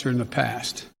filibuster in the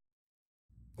past.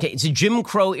 Okay, it's a Jim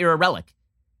Crow era relic.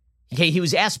 Okay, he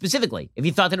was asked specifically if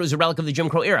he thought that it was a relic of the Jim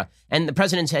Crow era, and the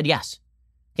president said yes.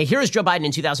 Okay, here is Joe Biden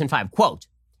in 2005, quote,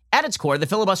 "At its core, the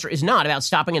filibuster is not about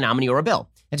stopping a nominee or a bill.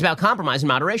 It's about compromise and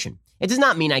moderation. It does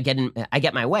not mean I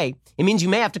get my way. It means you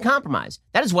may have to compromise.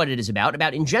 That is what it is about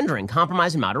engendering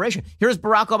compromise and moderation." Here is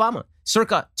Barack Obama,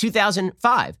 circa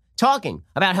 2005, talking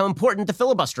about how important the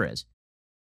filibuster is.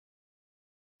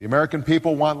 The American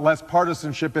people want less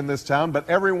partisanship in this town, but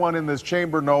everyone in this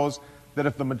chamber knows that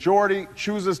if the majority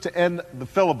chooses to end the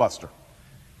filibuster,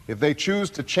 if they choose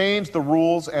to change the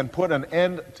rules and put an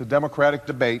end to democratic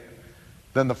debate,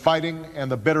 then the fighting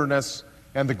and the bitterness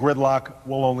and the gridlock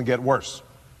will only get worse.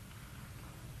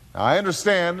 Now, I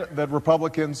understand that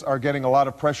Republicans are getting a lot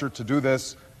of pressure to do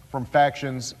this from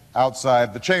factions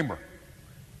outside the chamber.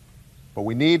 But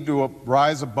we need to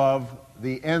rise above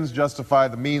the ends justify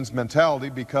the means mentality,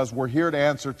 because we're here to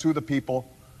answer to the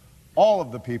people, all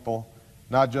of the people,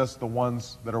 not just the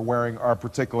ones that are wearing our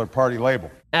particular party label.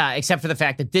 Except for the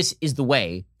fact that this is the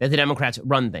way that the Democrats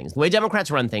run things. The way Democrats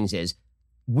run things is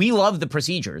we love the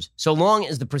procedures so long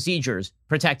as the procedures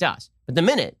protect us. But the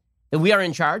minute that we are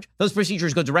in charge, those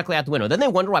procedures go directly out the window. Then they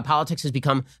wonder why politics has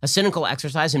become a cynical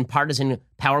exercise in partisan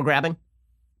power grabbing.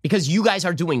 Because you guys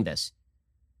are doing this.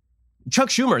 Chuck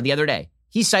Schumer the other day,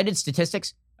 he cited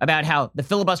statistics about how the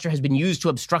filibuster has been used to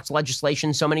obstruct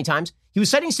legislation so many times. He was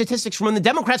citing statistics from when the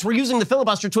Democrats were using the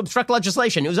filibuster to obstruct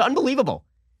legislation. It was unbelievable.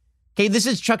 Okay, this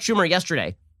is Chuck Schumer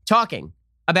yesterday talking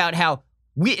about how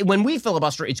when we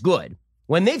filibuster, it's good.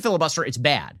 When they filibuster, it's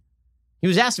bad. He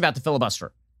was asked about the filibuster.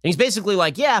 And he's basically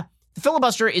like, yeah, the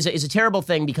filibuster is a terrible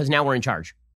thing because now we're in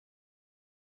charge.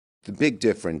 The big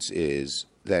difference is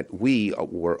that we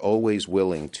were always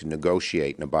willing to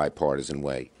negotiate in a bipartisan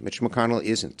way. Mitch McConnell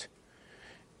isn't.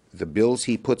 The bills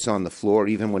he puts on the floor,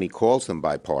 even when he calls them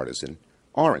bipartisan,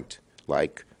 aren't,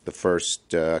 like the first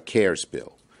CARES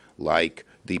bill, like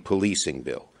the policing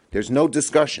bill. There's no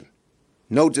discussion.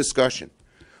 No discussion.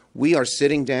 We are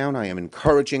sitting down. I am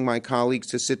encouraging my colleagues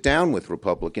to sit down with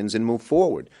Republicans and move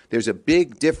forward. There's a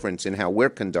big difference in how we're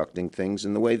conducting things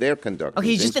and the way they're conducting things.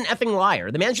 Okay, he's just an effing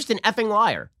liar. The man's just an effing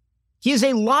liar. He is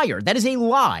a liar. That is a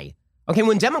lie. Okay,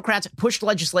 when Democrats pushed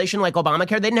legislation like Obamacare,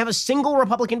 they didn't have a single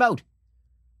Republican vote.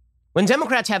 When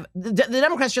Democrats have, the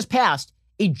Democrats just passed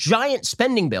a giant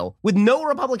spending bill with no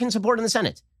Republican support in the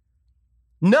Senate.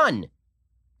 None.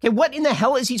 Okay, what in the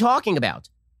hell is he talking about?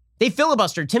 They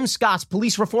filibustered Tim Scott's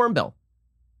police reform bill.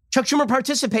 Chuck Schumer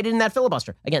participated in that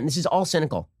filibuster. Again, this is all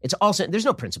cynical. It's all there's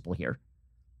no principle here.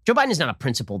 Joe Biden is not a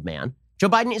principled man. Joe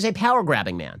Biden is a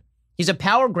power-grabbing man. He's a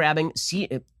power-grabbing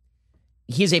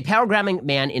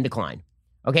man in decline.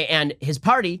 Okay, and his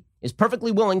party is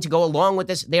perfectly willing to go along with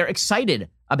this. They're excited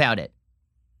about it.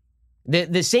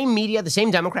 The same media, the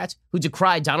same Democrats who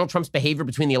decried Donald Trump's behavior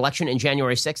between the election and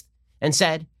January 6th and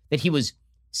said that he was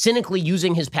cynically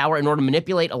using his power in order to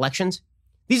manipulate elections,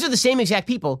 these are the same exact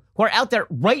people who are out there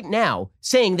right now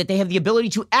saying that they have the ability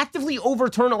to actively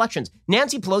overturn elections.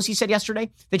 Nancy Pelosi said yesterday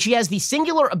that she has the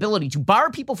singular ability to bar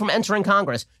people from entering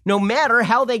Congress, no matter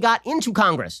how they got into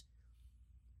Congress.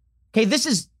 Okay, this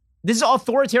is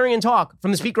authoritarian talk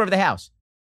from the Speaker of the House.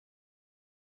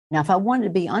 Now, if I wanted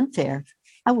to be unfair,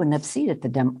 I wouldn't have seated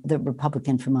the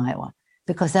Republican from Iowa,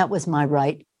 because that was my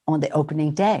right on the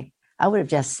opening day. I would have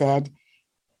just said,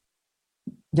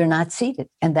 you're not seated.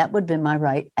 And that would have been my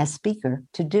right as Speaker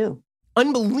to do.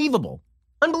 Unbelievable.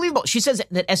 Unbelievable. She says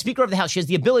that as Speaker of the House, she has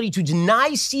the ability to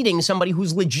deny seating somebody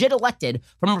who's legit elected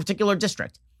from a particular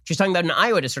district. She's talking about an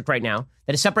Iowa district right now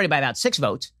that is separated by about 6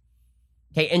 votes.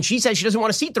 Okay, and she says she doesn't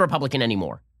want to seat the Republican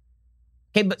anymore.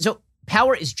 Okay, but so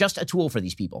power is just a tool for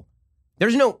these people.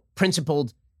 There's no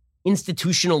principled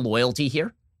institutional loyalty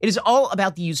here. It is all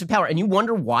about the use of power. And you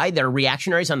wonder why there are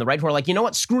reactionaries on the right who are like, you know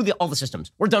what? Screw all the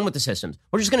systems. We're done with the systems.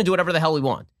 We're just going to do whatever the hell we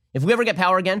want. If we ever get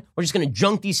power again, we're just going to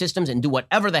junk these systems and do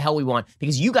whatever the hell we want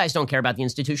because you guys don't care about the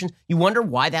institutions. You wonder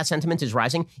why that sentiment is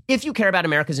rising? If you care about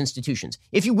America's institutions,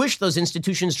 if you wish those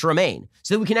institutions to remain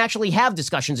so that we can actually have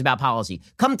discussions about policy,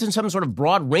 come to some sort of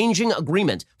broad-ranging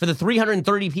agreement for the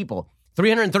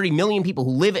 330 million people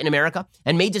who live in America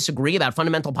and may disagree about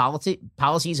fundamental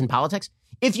policies and politics,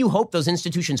 if you hope those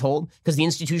institutions hold because the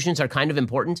institutions are kind of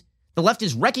important, The left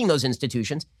is wrecking those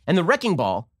institutions, and the wrecking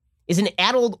ball is an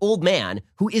addled old man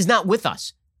who is not with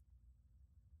us.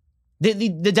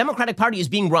 The Democratic Party is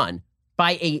being run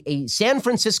by a San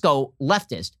Francisco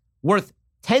leftist worth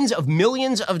tens of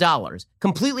millions of dollars,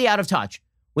 completely out of touch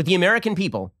with the American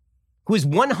people, who is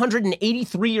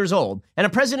 183 years old, and a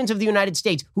president of the United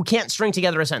States who can't string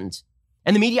together a sentence.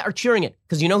 And the media are cheering it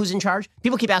because you know who's in charge?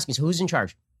 People keep asking, so who's in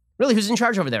charge? Really, who's in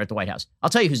charge over there at the White House?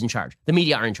 I'll tell you who's in charge. The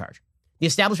media are in charge. The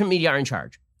establishment media are in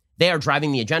charge. They are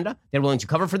driving the agenda. They're willing to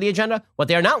cover for the agenda. What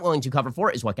they are not willing to cover for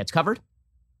is what gets covered.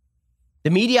 The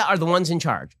media are the ones in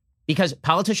charge because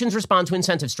politicians respond to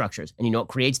incentive structures. And you know what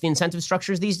creates the incentive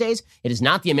structures these days? It is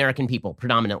not the American people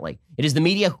predominantly. It is the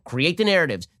media who create the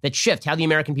narratives that shift how the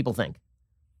American people think.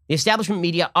 The establishment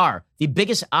media are the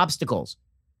biggest obstacles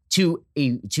to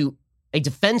a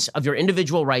defense of your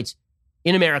individual rights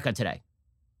in America today.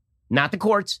 Not the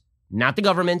courts, not the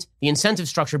government, the incentive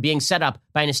structure being set up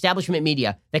by an establishment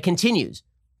media that continues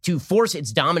to force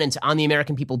its dominance on the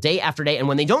American people day after day. And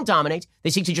when they don't dominate, they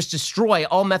seek to just destroy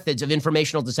all methods of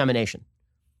informational dissemination.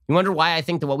 You wonder why I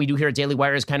think that what we do here at Daily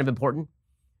Wire is kind of important?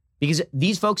 Because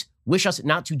these folks wish us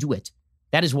not to do it.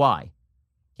 That is why.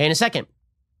 Okay, in a second,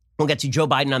 we'll get to Joe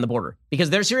Biden on the border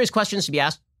because there are serious questions to be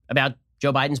asked about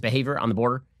Joe Biden's behavior on the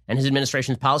border and his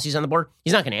administration's policies on the border.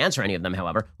 He's not going to answer any of them,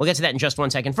 however. We'll get to that in just 1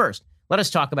 second. First, let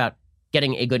us talk about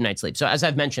getting a good night's sleep. So as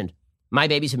I've mentioned, my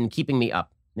babies have been keeping me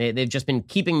up. They've just been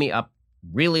keeping me up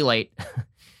really late.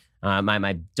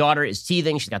 My daughter is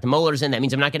teething. She's got the molars in. That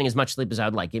means I'm not getting as much sleep as I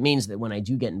would like. It means that when I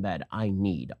do get in bed, I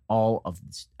need all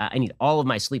of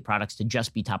my sleep products to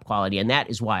just be top quality. And that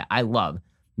is why I love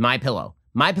MyPillow.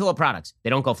 MyPillow products, they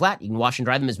don't go flat. You can wash and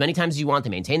dry them as many times as you want. They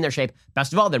maintain their shape.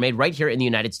 Best of all, they're made right here in the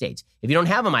United States. If you don't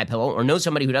have a MyPillow or know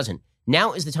somebody who doesn't,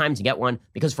 now is the time to get one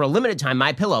because for a limited time,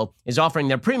 MyPillow is offering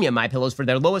their premium MyPillows for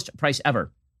their lowest price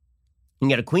ever. You can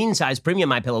get a queen-size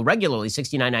premium MyPillow regularly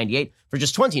 $69.98 for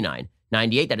just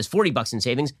 $29.98. That is $40 in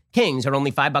savings. Kings are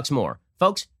only $5 more.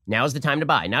 Folks, now is the time to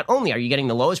buy. Not only are you getting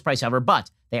the lowest price ever, but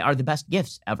they are the best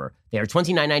gifts ever. They are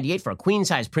 $29.98 for a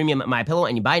queen-size premium MyPillow,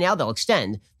 and you buy now, they'll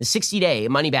extend the 60-day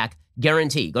money-back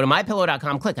guarantee. Go to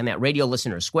MyPillow.com, click on that radio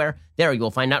listener square. There you will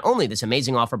find not only this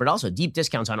amazing offer, but also deep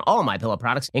discounts on all MyPillow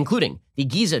products, including the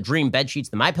Giza Dream bed sheets,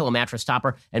 the MyPillow mattress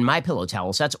topper, and MyPillow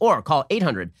towel sets, or call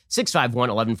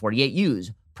 800-651-1148.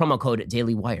 Use promo code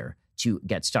DailyWire to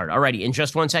get started. Alrighty, in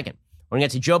just 1 second, we're going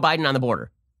to get to Joe Biden on the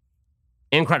border.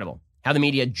 Incredible how the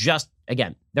media just,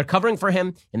 again, they're covering for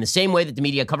him in the same way that the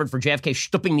media covered for JFK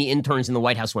stooping the interns in the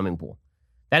White House swimming pool.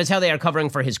 That is how they are covering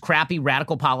for his crappy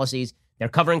radical policies. They're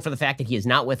covering for the fact that he is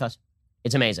not with us.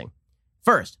 It's amazing.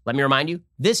 First, let me remind you,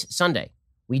 this Sunday,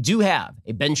 we do have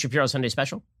a Ben Shapiro Sunday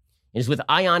special. It is with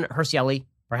Ayaan Hirsi Ali,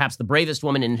 perhaps the bravest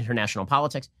woman in international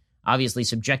politics, obviously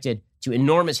subjected to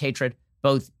enormous hatred,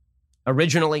 both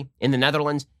originally in the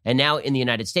Netherlands and now in the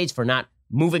United States for not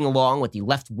moving along with the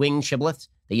left-wing shibboleths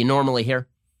that you normally hear.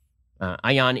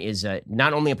 Ayaan is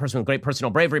not only a person with great personal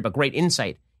bravery, but great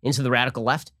insight into the radical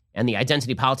left and the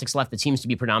identity politics left that seems to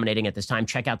be predominating at this time.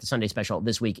 Check out the Sunday special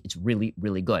this week. It's really,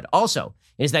 really good. Also,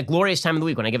 it is that glorious time of the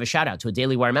week when I give a shout out to a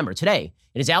Daily Wire member. Today,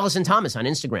 it is Allison Thomas on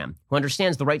Instagram, who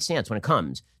understands the right stance when it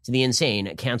comes to the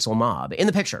insane cancel mob. In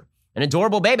the picture, an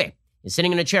adorable baby is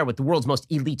sitting in a chair with the world's most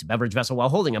elite beverage vessel while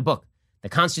holding a book, the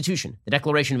Constitution, the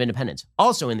Declaration of Independence.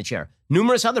 Also in the chair,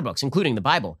 numerous other books, including the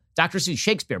Bible, Dr. Seuss,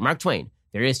 Shakespeare, Mark Twain,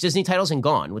 various Disney titles, and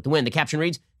Gone with the Wind. The caption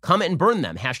reads, "Come and burn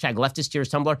them." Hashtag leftist tears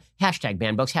Tumblr. Hashtag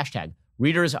ban books. Hashtag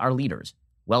readers are leaders.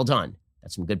 Well done.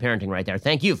 That's some good parenting right there.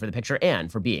 Thank you for the picture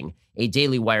and for being a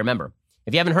Daily Wire member.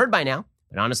 If you haven't heard by now,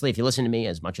 but honestly, if you listen to me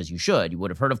as much as you should, you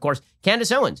would have heard, of course,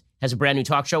 Candace Owens has a brand new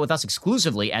talk show with us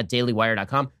exclusively at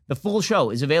dailywire.com. The full show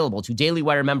is available to Daily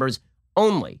Wire members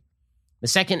only. The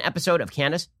second episode of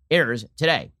Candace airs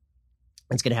today.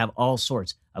 It's going to have all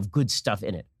sorts of good stuff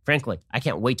in it. Frankly, I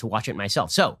can't wait to watch it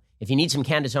myself. So if you need some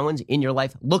Candace Owens in your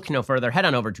life, look no further. Head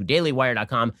on over to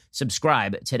dailywire.com.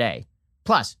 Subscribe today.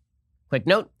 Plus, quick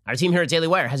note, our team here at Daily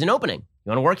Wire has an opening. You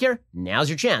want to work here? Now's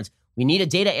your chance. We need a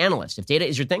data analyst. If data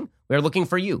is your thing, we're looking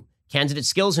for you. Candidate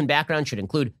skills and background should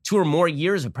include 2 or more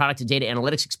years of product and data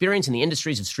analytics experience in the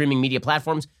industries of streaming media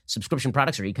platforms, subscription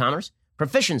products, or e-commerce,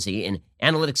 proficiency in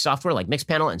analytics software like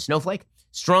Mixpanel and Snowflake,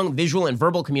 strong visual and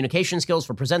verbal communication skills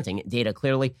for presenting data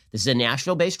clearly. This is a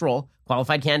Nashville-based role.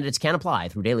 Qualified candidates can apply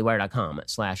through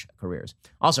dailywire.com/careers.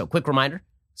 Also, quick reminder,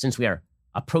 since we are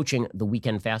approaching the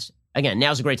weekend fast, again,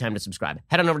 now's a great time to subscribe.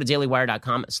 Head on over to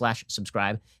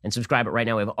dailywire.com/subscribe and subscribe right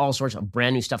now. We have all sorts of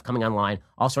brand new stuff coming online,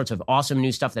 all sorts of awesome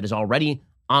new stuff that is already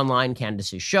online.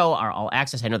 Candace's show, our All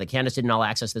Access. I know that Candace did an All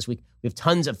Access this week. We have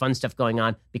tons of fun stuff going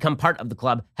on. Become part of the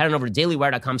club. Head on over to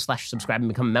dailywire.com/subscribe and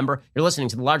become a member. You're listening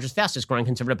to the largest, fastest growing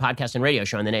conservative podcast and radio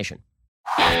show in the nation.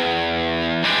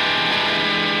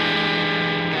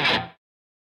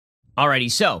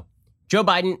 Alrighty, so Joe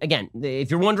Biden, again,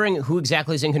 if you're wondering who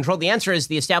exactly is in control, the answer is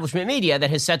the establishment media that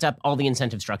has set up all the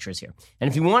incentive structures here. And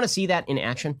if you want to see that in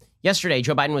action, yesterday,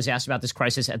 Joe Biden was asked about this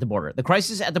crisis at the border. The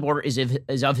crisis at the border is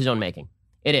of his own making.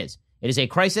 It is. It is a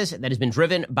crisis that has been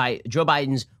driven by Joe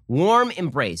Biden's warm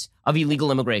embrace of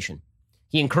illegal immigration.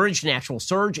 He encouraged an actual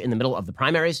surge in the middle of the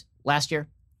primaries last year.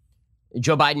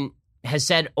 Joe Biden has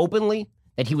said openly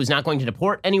that he was not going to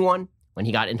deport anyone when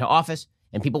he got into office,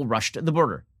 and people rushed the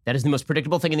border. That is the most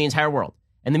predictable thing in the entire world.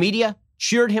 And the media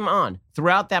cheered him on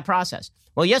throughout that process.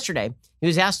 Well, yesterday, he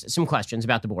was asked some questions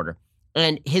about the border,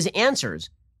 and his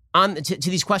answers to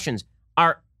these questions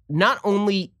are not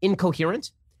only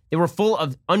incoherent, they were full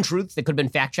of untruths that could have been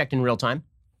fact-checked in real time.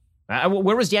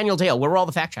 Where was Daniel Dale? Where were all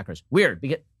the fact-checkers? Weird,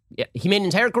 because he made an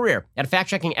entire career out of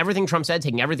fact-checking everything Trump said,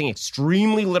 taking everything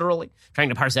extremely literally, trying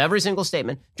to parse every single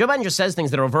statement. Joe Biden just says things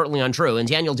that are overtly untrue, and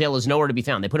Daniel Dale is nowhere to be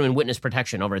found. They put him in witness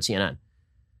protection over at CNN.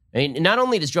 I mean, not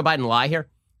only does Joe Biden lie here,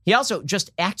 he also just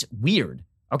acts weird.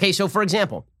 Okay, so for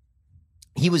example,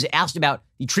 he was asked about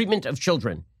the treatment of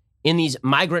children in these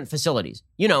migrant facilities.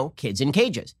 You know, kids in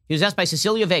cages. He was asked by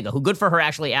Cecilia Vega, who, good for her,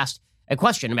 actually asked a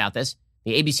question about this,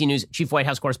 the ABC News chief White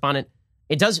House correspondent.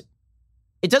 It does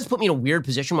put me in a weird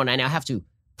position when I now have to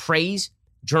praise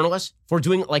journalists for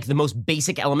doing like the most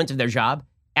basic element of their job,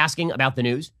 asking about the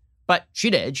news. But she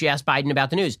did. She asked Biden about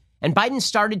the news. And Biden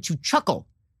started to chuckle.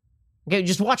 Okay,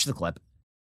 just watch the clip.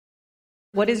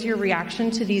 What is your reaction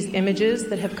to these images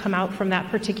that have come out from that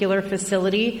particular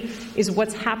facility? Is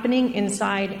what's happening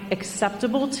inside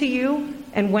acceptable to you?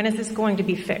 And when is this going to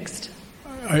be fixed?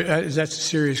 That's a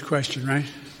serious question, right?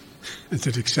 Is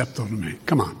it acceptable to me?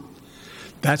 Come on.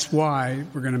 That's why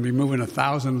we're going to be moving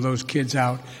 1,000 of those kids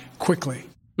out quickly.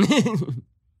 Is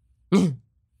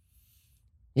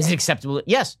it acceptable?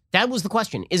 Yes, that was the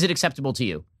question. Is it acceptable to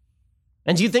you?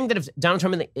 And do you think that if Donald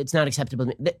Trump, it's not acceptable,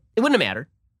 it wouldn't have mattered?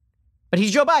 But he's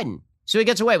Joe Biden, so he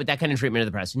gets away with that kind of treatment of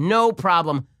the press. No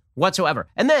problem whatsoever.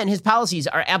 And then his policies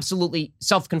are absolutely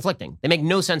self-conflicting. They make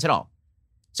no sense at all.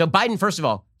 So Biden, first of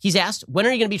all, he's asked, when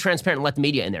are you going to be transparent and let the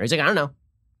media in there? He's like, I don't know.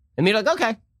 And the media like,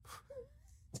 okay.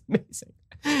 It's amazing.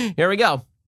 Here we go.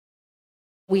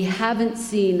 We haven't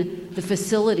seen the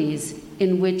facilities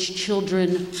in which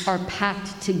children are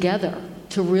packed together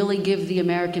to really give the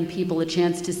American people a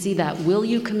chance to see that. Will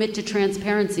you commit to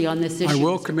transparency on this issue? I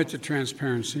will commit to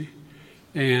transparency.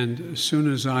 And as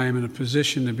soon as I am in a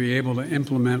position to be able to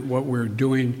implement what we're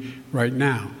doing right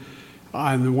now.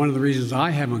 And one of the reasons I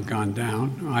haven't gone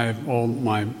down, I have all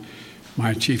my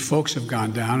chief folks have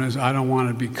gone down, is I don't want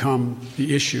to become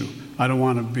the issue. I don't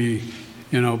want to be,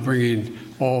 bringing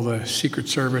all the Secret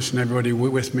Service and everybody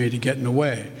with me to get in the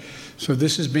way. So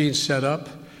this is being set up.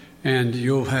 And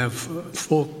you'll have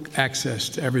full access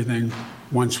to everything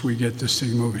once we get this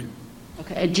thing moving.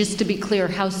 Okay, and just to be clear,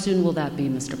 how soon will that be,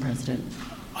 Mr. President?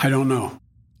 I don't know.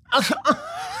 Okay,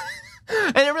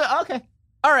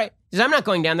 all right. Because I'm not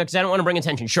going down there because I don't want to bring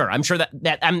attention. Sure, I'm sure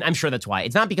I'm sure that's why.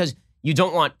 It's not because you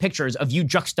don't want pictures of you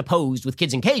juxtaposed with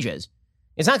kids in cages.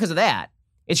 It's not because of that.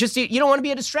 It's just you don't want to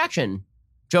be a distraction,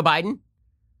 Joe Biden.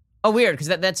 Oh, weird,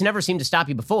 because that's never seemed to stop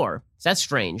you before. So that's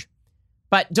strange.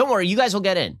 But don't worry, you guys will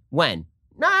get in. When?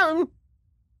 No.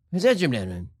 And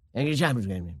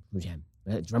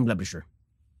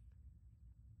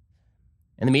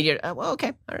the media, well,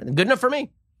 okay, all right, good enough for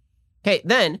me. Okay,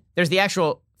 then there's the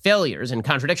actual failures and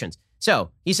contradictions.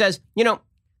 So he says,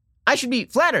 I should be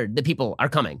flattered that people are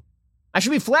coming. I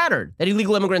should be flattered that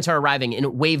illegal immigrants are arriving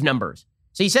in wave numbers.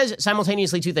 So he says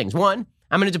simultaneously two things. One,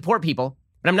 I'm going to deport people,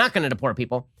 but I'm not going to deport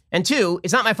people. And two,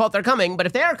 it's not my fault they're coming, but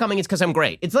if they are coming, it's because I'm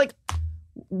great. It's like,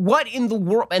 what in the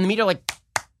world? And the media are like,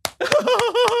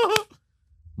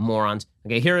 morons.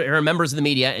 Okay, here are members of the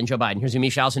media and Joe Biden. Here's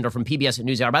Yamiche Alcindor from PBS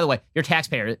NewsHour. By the way, your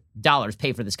taxpayer dollars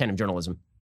pay for this kind of journalism.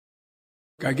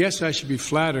 I guess I should be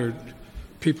flattered.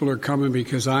 People are coming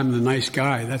because I'm the nice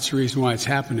guy. That's the reason why it's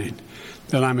happening.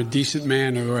 That I'm a decent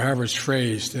man, or however it's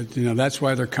phrased. That, that's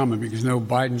why they're coming, because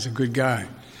Biden's a good guy.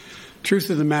 Truth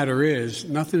of the matter is,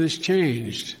 nothing has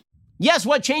changed. Yes,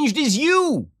 what changed is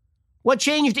you. What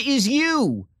changed is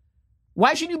you.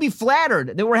 Why should you be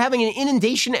flattered that we're having an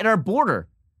inundation at our border?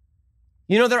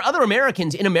 There are other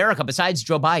Americans in America besides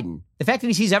Joe Biden. The fact that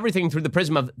he sees everything through the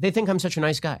prism of, they think I'm such a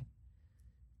nice guy.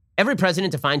 Every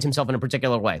president defines himself in a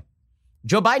particular way.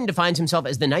 Joe Biden defines himself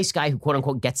as the nice guy who, quote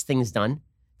unquote, gets things done.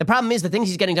 The problem is the things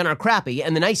he's getting done are crappy,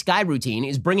 and the nice guy routine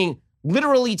is bringing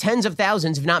literally tens of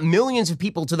thousands, if not millions of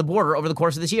people to the border over the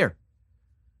course of this year.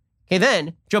 Okay,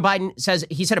 then Joe Biden says,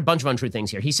 he said a bunch of untrue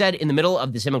things here. He said in the middle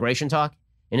of this immigration talk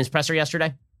in his presser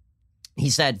yesterday, he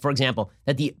said, for example,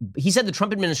 that the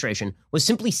Trump administration was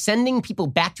simply sending people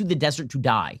back to the desert to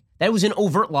die. That was an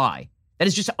overt lie. That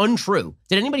is just untrue.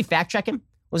 Did anybody fact check him?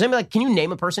 Was anybody like, can you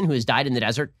name a person who has died in the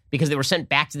desert because they were sent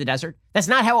back to the desert? That's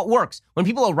not how it works. When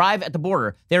people arrive at the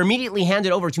border, they're immediately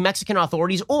handed over to Mexican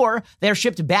authorities or they're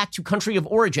shipped back to country of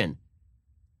origin.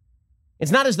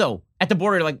 It's not as though at the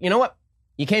border, like, you know what?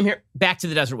 You came here, back to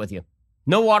the desert with you.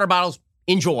 No water bottles,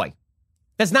 enjoy.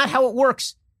 That's not how it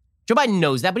works. Joe Biden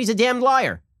knows that, but he's a damned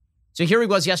liar. So here he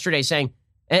was yesterday saying,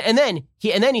 and then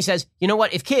he says, you know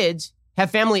what? If kids have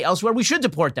family elsewhere, we should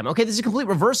deport them. Okay, this is a complete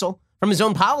reversal from his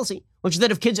own policy, which is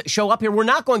that if kids show up here, we're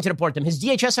not going to deport them. His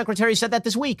DHS secretary said that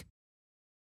this week.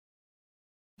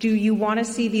 Do you want to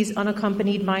see these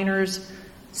unaccompanied minors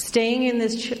staying in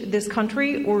this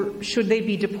country, or should they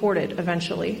be deported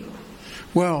eventually?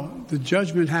 Well, the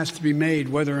judgment has to be made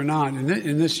whether or not,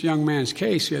 in this young man's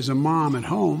case, he has a mom at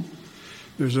home.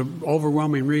 There's an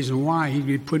overwhelming reason why he'd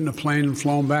be put in a plane and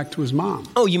flown back to his mom.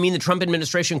 Oh, you mean the Trump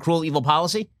administration cruel, evil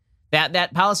policy?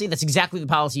 That policy? That's exactly the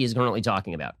policy he's currently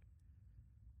talking about.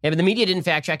 Yeah, but the media didn't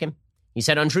fact check him. He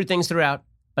said untrue things throughout.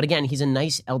 But again, he's a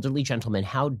nice elderly gentleman.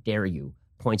 How dare you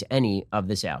point any of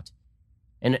this out?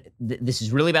 And this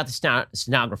is really about the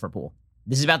stenographer pool.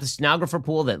 This is about the stenographer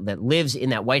pool that lives in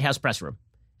that White House press room.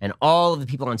 And all of the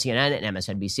people on CNN and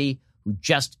MSNBC who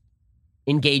just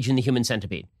engage in the human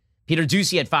centipede. Peter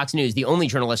Doocy at Fox News, the only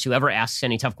journalist who ever asks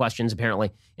any tough questions,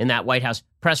 apparently, in that White House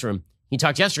press room. He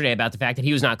talked yesterday about the fact that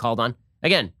he was not called on.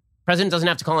 Again, president doesn't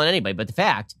have to call on anybody, but the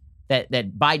fact that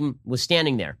Biden was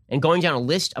standing there and going down a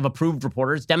list of approved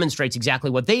reporters demonstrates exactly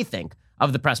what they think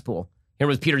of the press pool. Here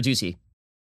was Peter Doocy.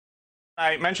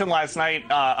 I mentioned last night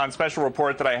on Special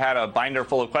Report that I had a binder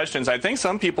full of questions. I think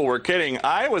some people were kidding.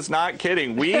 I was not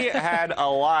kidding. We had a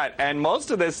lot, and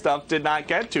most of this stuff did not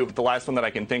get to. But the last one that I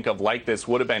can think of like this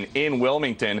would have been in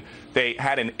Wilmington. They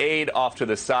had an aide off to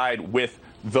the side with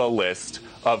the list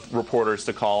of reporters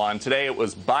to call on. Today it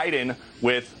was Biden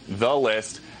with the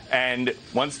list. And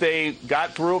once they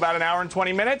got through about an hour and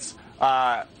 20 minutes,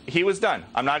 he was done.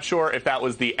 I'm not sure if that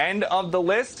was the end of the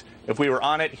list. If we were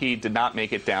on it, he did not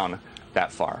make it down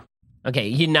that far.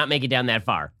 Okay, he did not make it down that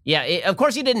far. Yeah, of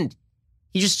course he didn't.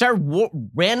 He just started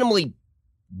randomly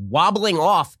wobbling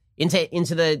off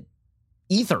into the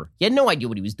ether. He had no idea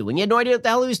what he was doing. He had no idea what the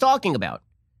hell he was talking about.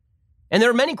 And there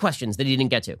are many questions that he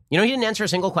didn't get to. You know, he didn't answer a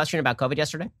single question about COVID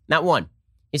yesterday. Not one.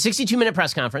 His 62-minute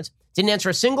press conference didn't answer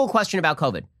a single question about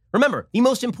COVID. Remember, the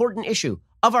most important issue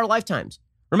of our lifetimes.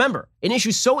 Remember, an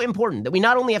issue so important that we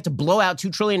not only have to blow out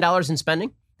 $2 trillion in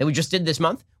spending that we just did this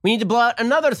month, we need to blow out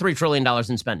another $3 trillion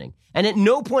in spending. And at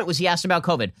no point was he asked about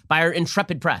COVID by our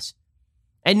intrepid press.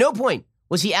 At no point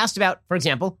was he asked about, for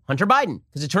example, Hunter Biden,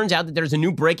 because it turns out that there's a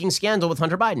new breaking scandal with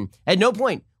Hunter Biden. At no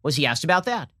point was he asked about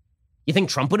that. You think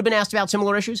Trump would have been asked about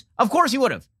similar issues? Of course he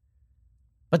would have.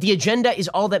 But the agenda is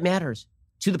all that matters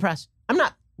to the press. I'm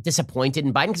not disappointed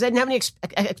in Biden because I didn't have any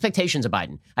expectations of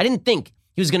Biden. I didn't think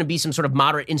he was going to be some sort of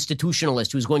moderate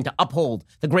institutionalist who was going to uphold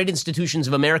the great institutions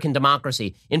of American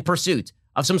democracy in pursuit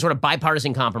of some sort of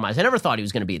bipartisan compromise. I never thought he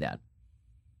was going to be that.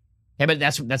 Okay, but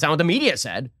that's not what the media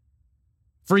said.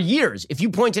 For years, if you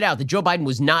pointed out that Joe Biden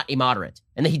was not a moderate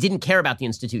and that he didn't care about the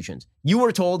institutions, you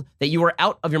were told that you were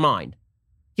out of your mind.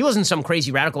 He wasn't some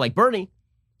crazy radical like Bernie.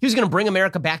 He was going to bring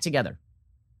America back together.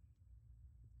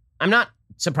 I'm not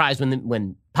surprised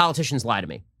when politicians lie to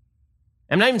me.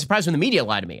 I'm not even surprised when the media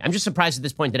lie to me. I'm just surprised at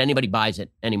this point that anybody buys it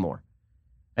anymore.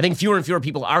 I think fewer and fewer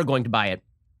people are going to buy it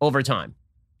over time.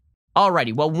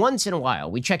 Alrighty, well, once in a while,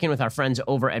 we check in with our friends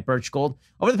over at Birch Gold.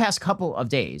 Over the past couple of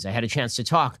days, I had a chance to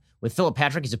talk with Philip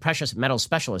Patrick. He's a precious metals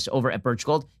specialist over at Birch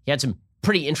Gold. He had some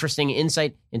pretty interesting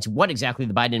insight into what exactly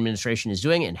the Biden administration is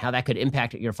doing and how that could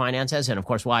impact your finances, and of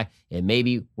course, why it may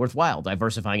be worthwhile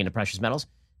diversifying into precious metals.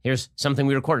 Here's something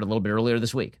we recorded a little bit earlier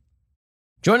this week.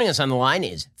 Joining us on the line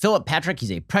is Philip Patrick.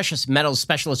 He's a precious metals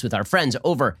specialist with our friends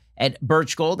over at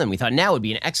Birch Gold, and we thought now would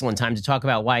be an excellent time to talk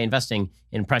about why investing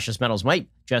in precious metals might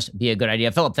just be a good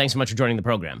idea. Philip, thanks so much for joining the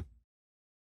program.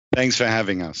 Thanks for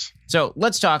having us. So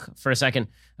let's talk for a second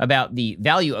about the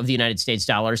value of the United States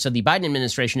dollar. So the Biden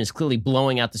administration is clearly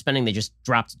blowing out the spending. They just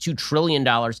dropped $2 trillion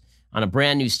on a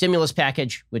brand new stimulus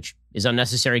package, which is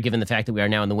unnecessary given the fact that we are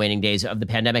now in the waning days of the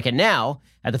pandemic. And now,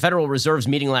 at the Federal Reserve's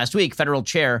meeting last week, Federal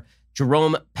Chair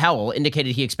Jerome Powell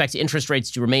indicated he expects interest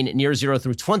rates to remain near zero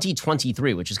through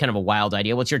 2023, which is kind of a wild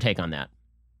idea. What's your take on that?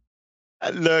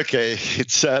 Look,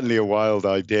 it's certainly a wild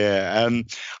idea.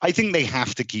 I think they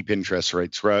have to keep interest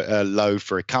rates low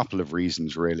for a couple of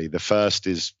reasons, really. The first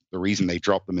is the reason they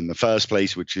dropped them in the first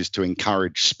place, which is to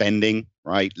encourage spending,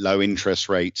 right? Low interest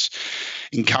rates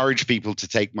encourage people to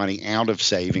take money out of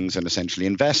savings and essentially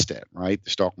invest it, right? The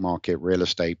stock market, real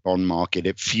estate, bond market,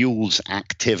 it fuels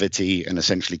activity and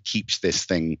essentially keeps this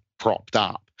thing propped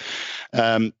up.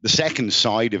 The second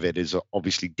side of it is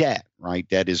obviously debt, right?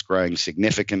 Debt is growing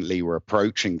significantly. We're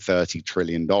approaching $30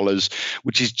 trillion,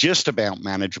 which is just about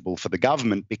manageable for the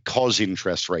government because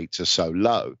interest rates are so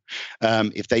low.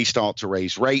 If they start to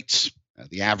raise rates,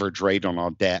 the average rate on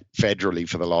our debt federally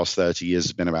for the last 30 years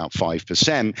has been about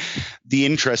 5%. The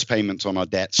interest payments on our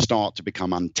debt start to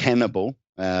become untenable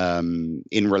in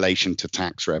relation to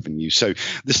tax revenue. So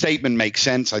the statement makes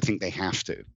sense. I think they have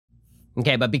to.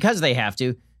 Okay, but because they have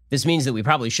to, this means that we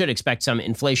probably should expect some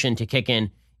inflation to kick in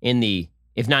the,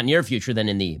 if not near future, then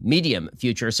in the medium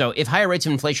future. So if higher rates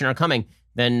of inflation are coming,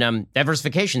 then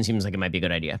diversification seems like it might be a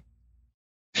good idea.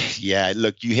 Yeah,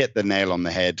 look, you hit the nail on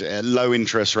the head. Low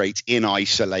interest rates in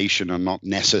isolation are not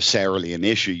necessarily an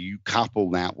issue. You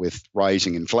couple that with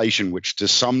rising inflation, which to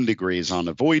some degree is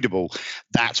unavoidable.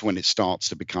 That's when it starts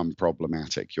to become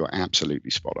problematic. You're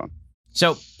absolutely spot on.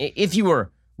 So if you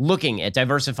were looking at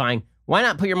diversifying, why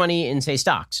not put your money in, say,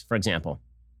 stocks, for example?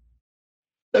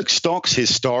 Look, stocks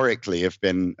historically have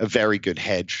been a very good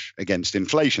hedge against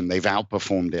inflation. They've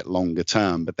outperformed it longer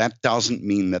term, but that doesn't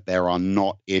mean that there are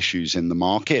not issues in the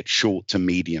market short to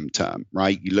medium term,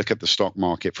 right? You look at the stock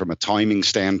market from a timing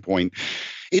standpoint,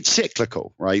 it's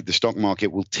cyclical, right? The stock market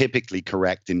will typically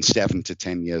correct in 7 to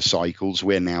 10 year cycles.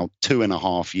 We're now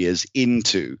 2.5 years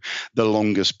into the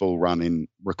longest bull run in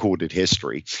recorded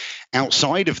history.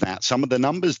 Outside of that, some of the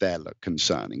numbers there look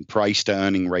concerning. Price to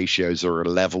earning ratios are at a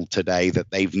level today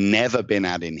that they've never been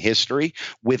at in history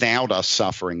without us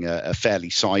suffering a fairly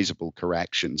sizable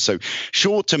correction. So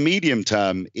short to medium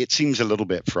term, it seems a little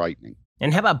bit frightening.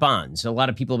 And how about bonds? A lot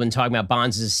of people have been talking about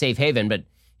bonds as a safe haven, but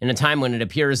in a time when it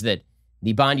appears that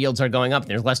the bond yields are going up,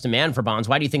 there's less demand for bonds.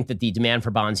 Why do you think that the demand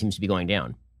for bonds seems to be going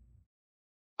down?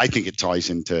 I think it ties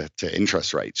into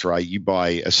interest rates, right? You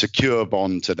buy a secure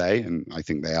bond today, and I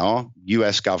think they are,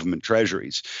 U.S. government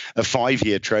treasuries. A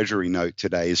 5-year treasury note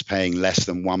today is paying less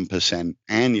than 1%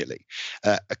 annually.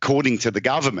 According to the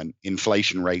government,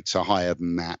 inflation rates are higher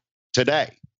than that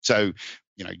today. So,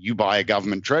 you buy a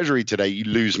government treasury today, you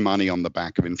lose money on the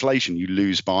back of inflation, you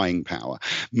lose buying power.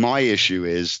 My issue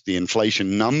is the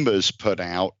inflation numbers put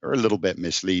out are a little bit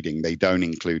misleading. They don't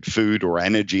include food or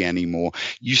energy anymore.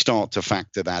 You start to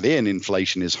factor that in,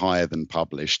 inflation is higher than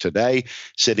published today.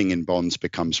 Sitting in bonds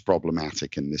becomes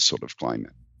problematic in this sort of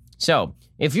climate. So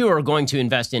if you were going to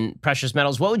invest in precious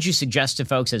metals, what would you suggest to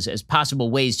folks as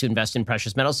possible ways to invest in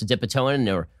precious metals, to dip a toe in,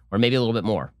 or maybe a little bit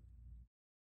more?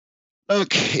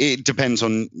 Look, it depends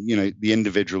on, the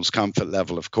individual's comfort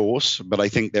level, of course, but I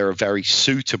think they're a very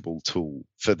suitable tool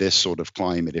for this sort of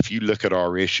climate. If you look at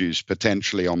our issues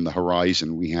potentially on the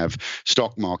horizon, we have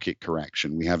stock market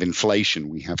correction, we have inflation,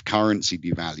 we have currency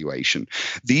devaluation.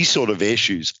 These sort of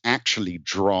issues actually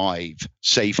drive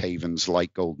safe havens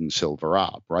like gold and silver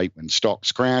up, right? When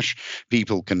stocks crash,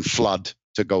 people can flood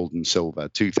to gold and silver.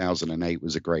 2008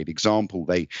 was a great example.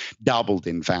 They doubled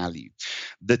in value.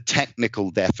 The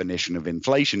technical definition of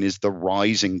inflation is the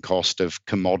rising cost of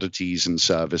commodities and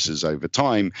services over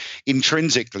time.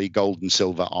 Intrinsically, gold and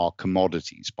silver are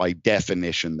commodities. By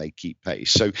definition, they keep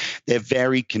pace. So they're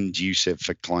very conducive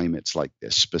for climates like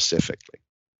this specifically.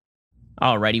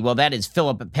 Alrighty, well, that is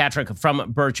Philip Patrick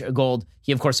from Birch Gold.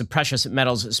 He, of course, is a precious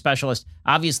metals specialist.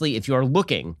 Obviously, if you're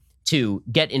looking to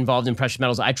get involved in precious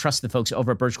metals, I trust the folks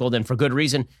over at Birch Gold, and for good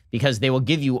reason, because they will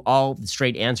give you all the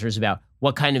straight answers about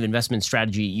what kind of investment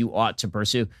strategy you ought to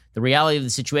pursue. The reality of the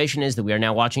situation is that we are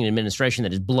now watching an administration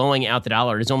that is blowing out the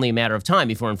dollar. It is only a matter of time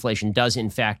before inflation does, in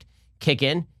fact, kick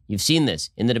in. You've seen this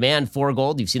in the demand for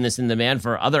gold. You've seen this in the demand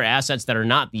for other assets that are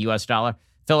not the U.S. dollar.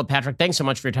 Philip Patrick, thanks so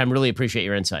much for your time. Really appreciate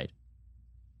your insight.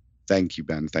 Thank you,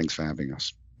 Ben. Thanks for having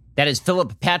us. That is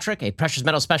Philip Patrick, a precious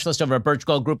metal specialist over at Birch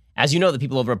Gold Group. As you know, the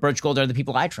people over at Birch Gold are the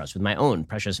people I trust with my own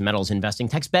precious metals investing.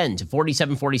 Text BEN to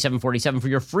 474747 for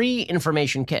your free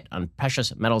information kit on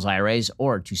precious metals IRAs,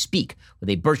 or to speak with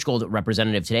a Birch Gold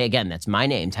representative today. Again, that's my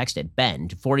name. Text it, BEN,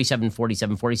 to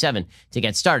 474747 to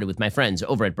get started with my friends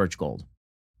over at Birch Gold.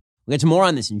 We'll get to more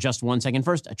on this in just 1 second.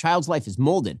 First, a child's life is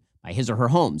molded by his or her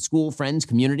home, school, friends,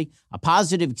 community. A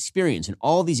positive experience in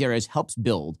all these areas helps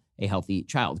build a healthy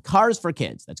child. Cars for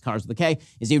Kids, that's Cars with a K,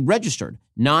 is a registered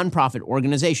nonprofit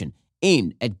organization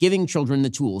aimed at giving children the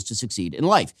tools to succeed in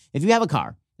life. If you have a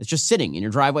car that's just sitting in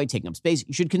your driveway, taking up space,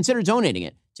 you should consider donating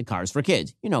it to Cars for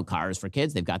Kids. You know Cars for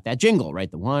Kids. They've got that jingle,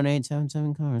 right? The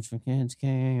 1-877 Cars for Kids,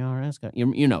 KARS.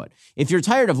 You know it. If you're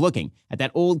tired of looking at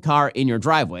that old car in your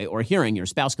driveway or hearing your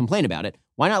spouse complain about it,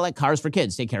 why not let Cars for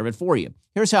Kids take care of it for you?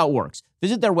 Here's how it works.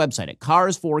 Visit their website at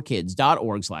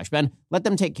carsforkids.org/Ben. Let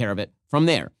them take care of it from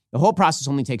there. The whole process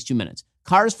only takes 2 minutes.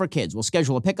 Cars for Kids will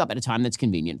schedule a pickup at a time that's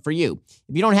convenient for you.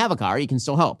 If you don't have a car, you can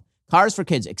still help. Cars for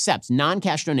Kids accepts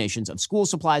non-cash donations of school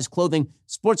supplies, clothing,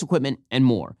 sports equipment, and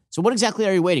more. So what exactly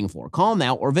are you waiting for? Call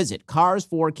now or visit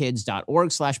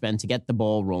carsforkids.org/Ben to get the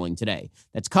ball rolling today.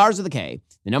 That's Cars with a K,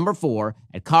 the number 4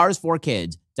 at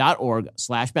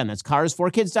carsforkids.org/Ben. That's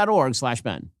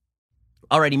carsforkids.org/Ben.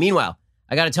 Alrighty, meanwhile,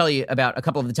 I got to tell you about a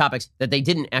couple of the topics that they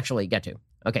didn't actually get to.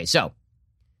 Okay, so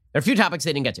there are a few topics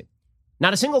they didn't get to.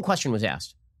 Not a single question was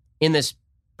asked in this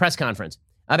press conference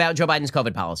about Joe Biden's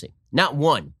COVID policy. Not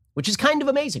one. Which is kind of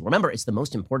amazing. Remember, it's the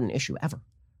most important issue ever.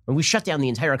 When we shut down the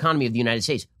entire economy of the United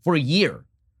States for a year.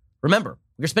 Remember,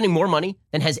 we're spending more money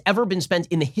than has ever been spent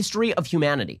in the history of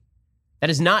humanity. That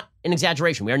is not an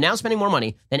exaggeration. We are now spending more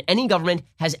money than any government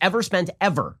has ever spent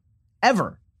ever.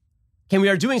 Ever. Okay, we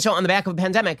are doing so on the back of a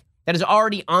pandemic that is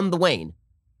already on the wane.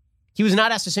 He was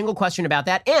not asked a single question about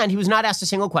that, and he was not asked a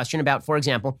single question about, for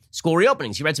example, school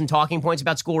reopenings. He read some talking points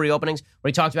about school reopenings where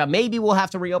he talked about maybe we'll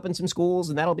have to reopen some schools,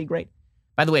 and that'll be great.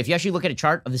 By the way, if you actually look at a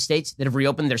chart of the states that have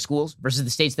reopened their schools versus the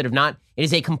states that have not, it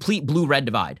is a complete blue-red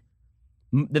divide.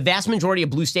 The vast majority of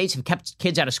blue states have kept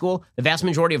kids out of school. The vast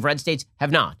majority of red states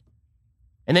have not.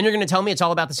 And then you're going to tell me it's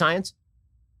all about the science?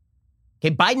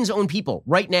 Okay, Biden's own people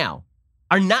right now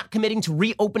are not committing to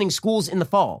reopening schools in the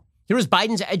fall. Here was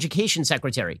Biden's education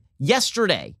secretary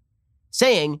yesterday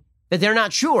saying that they're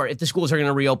not sure if the schools are going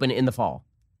to reopen in the fall.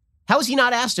 How is he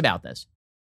not asked about this?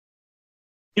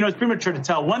 You know, it's premature to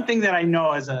tell. One thing that I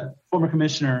know as a former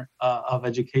commissioner of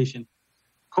education,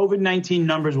 COVID-19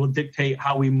 numbers will dictate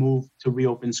how we move to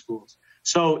reopen schools.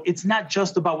 So it's not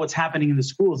just about what's happening in the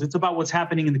schools. It's about what's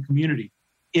happening in the community.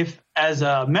 If as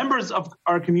members of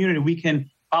our community, we can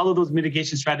follow those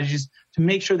mitigation strategies to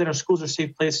make sure that our schools are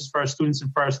safe places for our students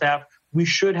and for our staff, we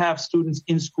should have students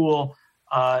in school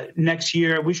next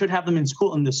year. We should have them in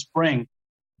school in the spring.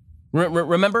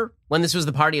 Remember when this was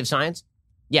the party of science?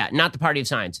 Yeah, not the party of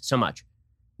science so much.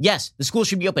 Yes, the schools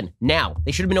should be open now.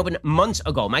 They should have been open months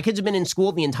ago. My kids have been in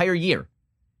school the entire year.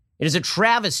 It is a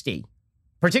travesty,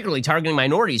 particularly targeting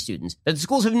minority students, that the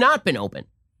schools have not been open.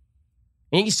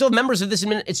 And you still have members of this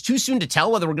administration. It's too soon to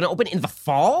tell whether we're going to open in the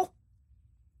fall?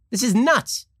 This is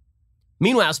nuts.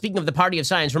 Meanwhile, speaking of the party of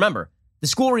science, remember, the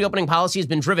school reopening policy has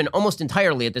been driven almost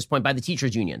entirely at this point by the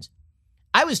teachers' unions.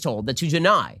 I was told that to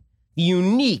deny the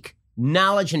unique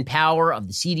knowledge and power of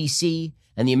the CDC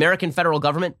and the American federal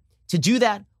government, to do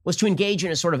that was to engage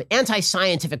in a sort of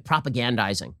anti-scientific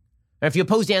propagandizing. Now, if you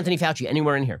opposed Anthony Fauci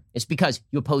anywhere in here, it's because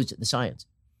you opposed the science.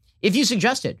 If you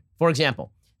suggested, for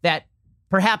example, that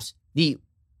perhaps the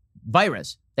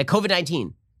virus, that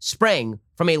COVID-19, sprang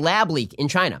from a lab leak in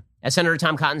China, as Senator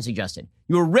Tom Cotton suggested,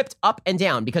 you were ripped up and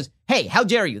down because, hey, how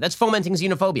dare you? That's fomenting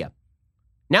xenophobia.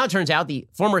 Now it turns out the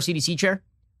former CDC chair,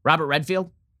 Robert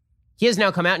Redfield, he has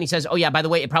now come out and he says, oh, yeah, by the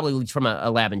way, it probably leaked from a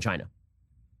lab in China.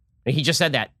 He just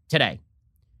said that today.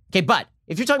 Okay, but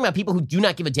if you're talking about people who do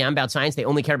not give a damn about science, they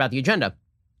only care about the agenda,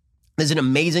 there's an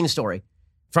amazing story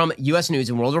from U.S. News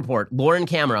and World Report, Lauren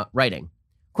Camera writing,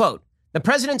 quote, the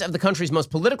president of the country's most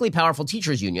politically powerful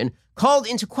teachers union called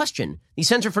into question the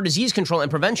Center for Disease Control and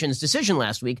Prevention's decision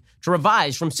last week to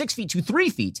revise from 6 feet to 3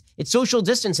 feet its social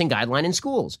distancing guideline in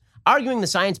schools, arguing the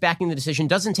science backing the decision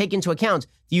doesn't take into account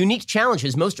the unique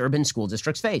challenges most urban school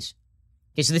districts face.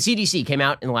 Okay, so the CDC came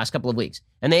out in the last couple of weeks,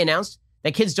 and they announced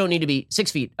that kids don't need to be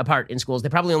 6 feet apart in schools. They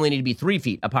probably only need to be 3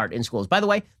 feet apart in schools. By the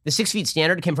way, the 6 feet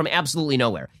standard came from absolutely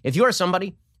nowhere. If you're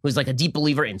somebody who's like a deep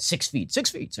believer in 6 feet,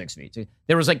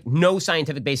 there was like no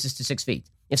scientific basis to 6 feet.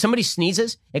 If somebody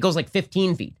sneezes, it goes like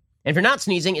 15 feet. And if you're not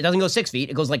sneezing, it doesn't go 6 feet.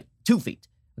 It goes like 2 feet.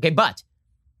 Okay, but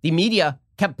the media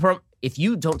kept, if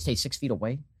you don't stay 6 feet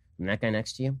away from that guy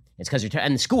next to you, it's because you're,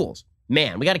 and the schools,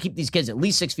 man, we got to keep these kids at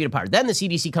least 6 feet apart. Then the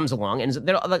CDC comes along and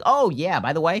they're like, oh yeah,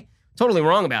 by the way, totally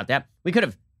wrong about that. We could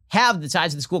have halved the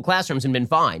size of the school classrooms and been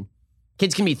fine.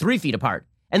 Kids can be 3 feet apart.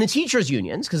 And the teachers'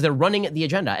 unions, because they're running the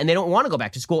agenda and they don't want to go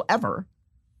back to school ever,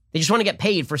 they just want to get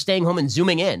paid for staying home and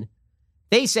zooming in.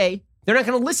 They say they're not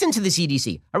going to listen to the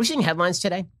CDC. Are we seeing headlines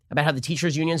today about how the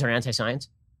teachers' unions are anti-science?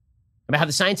 About how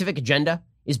the scientific agenda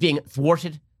is being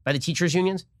thwarted by the teachers'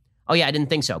 unions? Oh yeah, I didn't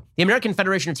think so. The American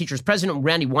Federation of Teachers President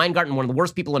Randy Weingarten, one of the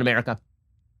worst people in America,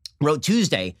 wrote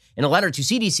Tuesday in a letter to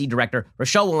CDC Director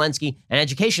Rochelle Walensky and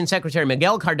Education Secretary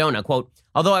Miguel Cardona, quote,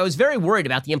 although I was very worried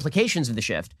about the implications of the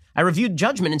shift, I reviewed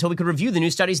judgment until we could review the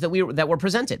new studies that were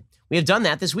presented. We have done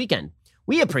that this weekend.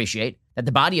 We appreciate that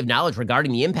the body of knowledge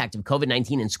regarding the impact of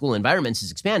COVID-19 in school environments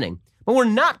is expanding, but we're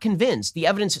not convinced the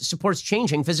evidence supports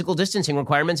changing physical distancing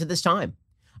requirements at this time.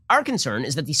 Our concern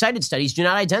is that the cited studies do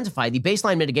not identify the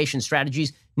baseline mitigation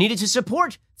strategies needed to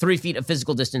support 3 feet of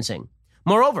physical distancing.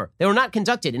 Moreover, they were not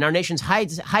conducted in our nation's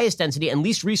highest density and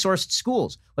least resourced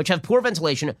schools, which have poor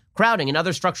ventilation, crowding, and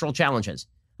other structural challenges.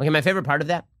 Okay, my favorite part of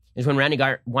that is when Randy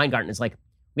Weingarten is like,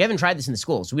 we haven't tried this in the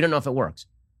schools, so we don't know if it works.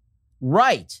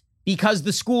 Right, because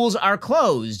the schools are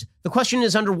closed. The question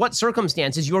is under what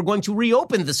circumstances you are going to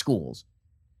reopen the schools.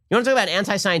 You want to talk about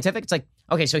anti-scientific? It's like,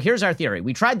 okay, so here's our theory.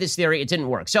 We tried this theory. It didn't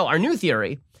work. So our new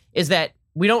theory is that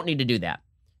we don't need to do that.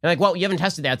 They're like, well, you haven't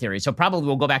tested that theory, so probably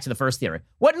we'll go back to the first theory.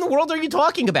 What in the world are you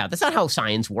talking about? That's not how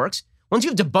science works. Once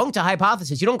you've debunked a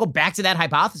hypothesis, you don't go back to that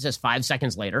hypothesis 5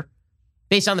 seconds later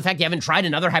based on the fact you haven't tried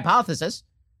another hypothesis.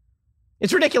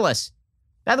 It's ridiculous.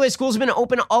 By the way, schools have been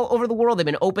open all over the world. They've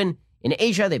been open in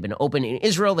Asia. They've been open in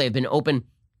Israel. They've been open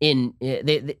in,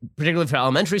 particularly for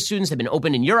elementary students. They've been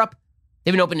open in Europe.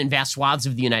 They've been open in vast swaths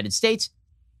of the United States.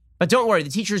 But don't worry, the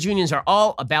teachers' unions are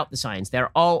all about the science.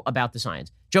 They're all about the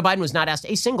science. Joe Biden was not asked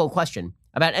a single question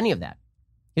about any of that.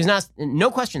 He was not asked, no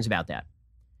questions about that.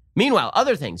 Meanwhile,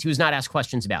 other things he was not asked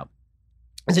questions about.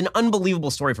 It's an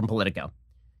unbelievable story from Politico.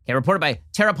 Okay, reported by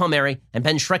Tara Palmieri and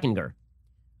Ben Schreckinger.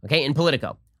 Okay, in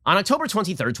Politico. On October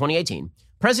 23rd, 2018,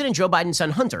 President Joe Biden's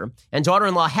son Hunter and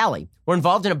daughter-in-law Hallie were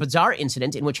involved in a bizarre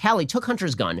incident in which Hallie took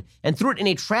Hunter's gun and threw it in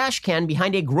a trash can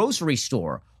behind a grocery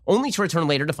store, only to return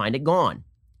later to find it gone.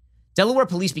 Delaware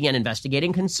police began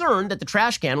investigating, concerned that the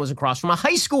trash can was across from a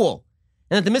high school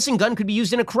and that the missing gun could be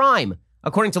used in a crime,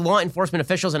 according to law enforcement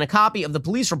officials and a copy of the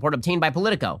police report obtained by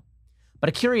Politico. But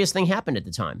a curious thing happened at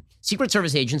the time. Secret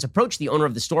Service agents approached the owner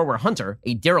of the store where Hunter,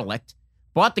 a derelict,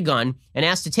 bought the gun and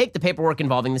asked to take the paperwork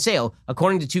involving the sale,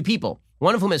 according to 2 people,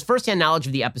 one of whom has firsthand knowledge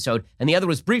of the episode and the other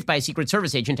was briefed by a Secret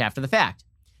Service agent after the fact.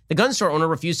 The gun store owner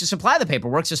refused to supply the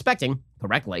paperwork, suspecting,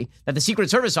 correctly, that the Secret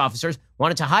Service officers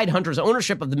wanted to hide Hunter's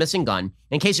ownership of the missing gun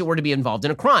in case it were to be involved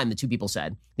in a crime, the 2 people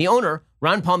said. The owner,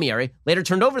 Ron Palmieri, later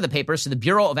turned over the papers to the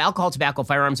Bureau of Alcohol, Tobacco,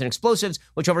 Firearms, and Explosives,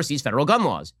 which oversees federal gun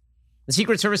laws. The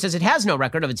Secret Service says it has no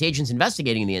record of its agents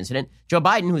investigating the incident. Joe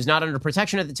Biden, who was not under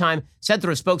protection at the time, said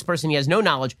through a spokesperson he has no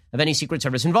knowledge of any Secret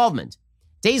Service involvement.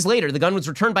 Days later, the gun was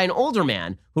returned by an older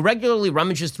man who regularly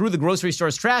rummages through the grocery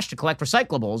store's trash to collect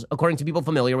recyclables, according to people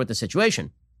familiar with the situation.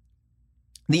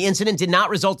 The incident did not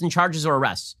result in charges or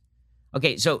arrests.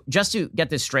 Okay, so just to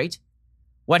get this straight,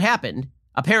 what happened,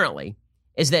 apparently,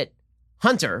 is that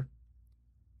Hunter,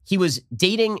 he was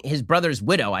dating his brother's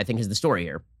widow, I think is the story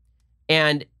here,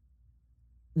 and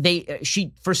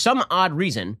she, for some odd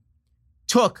reason,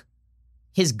 took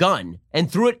his gun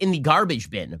and threw it in the garbage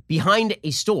bin behind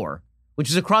a store, which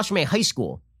was across from a high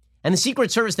school. And the Secret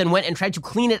Service then went and tried to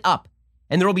clean it up.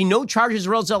 And there will be no charges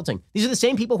resulting. These are the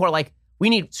same people who are like, we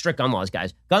need strict gun laws,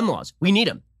 guys. Gun laws. We need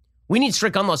them. We need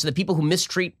strict gun laws so that people who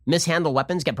mishandle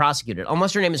weapons get prosecuted.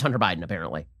 Unless your name is Hunter Biden,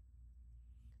 apparently.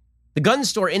 The gun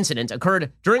store incident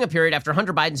occurred during a period after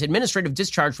Hunter Biden's administrative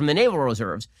discharge from the Naval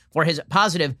Reserves for his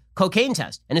positive cocaine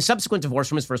test and his subsequent divorce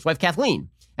from his first wife, Kathleen.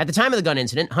 At the time of the gun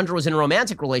incident, Hunter was in a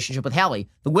romantic relationship with Hallie,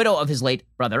 the widow of his late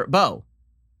brother, Beau.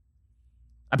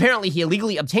 Apparently, he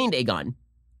illegally obtained a gun.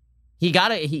 He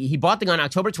bought the gun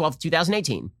October 12th,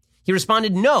 2018. He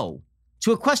responded no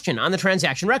to a question on the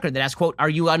transaction record that asked, quote, are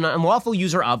you an unlawful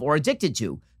user of or addicted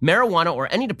to marijuana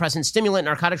or any depressant, stimulant,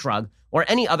 narcotic drug, or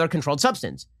any other controlled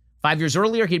substance? 5 years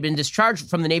earlier, he'd been discharged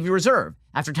from the Navy Reserve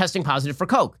after testing positive for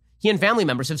coke. He and family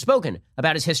members have spoken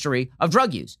about his history of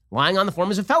drug use. Lying on the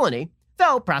form is a felony,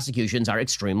 though prosecutions are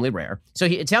extremely rare. So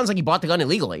it sounds like he bought the gun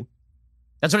illegally.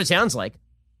 That's what it sounds like,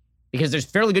 because there's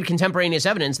fairly good contemporaneous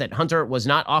evidence that Hunter was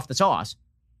not off the sauce.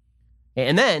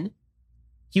 And then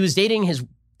he was dating his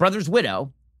brother's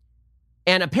widow,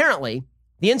 and apparently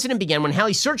the incident began when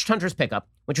Hallie searched Hunter's pickup,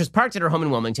 which was parked at her home in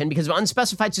Wilmington, because of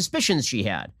unspecified suspicions she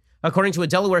had, according to a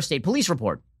Delaware State Police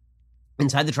report.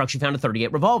 Inside the truck, she found a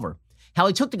 .38 revolver.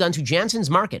 Hallie took the gun to Jansen's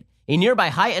Market, a nearby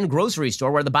high-end grocery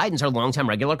store where the Bidens are longtime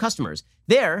regular customers.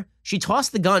 There, she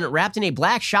tossed the gun wrapped in a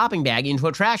black shopping bag into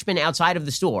a trash bin outside of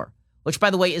the store, which, by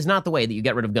the way, is not the way that you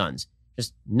get rid of guns.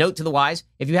 Just note to the wise,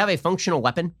 if you have a functional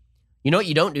weapon, you know what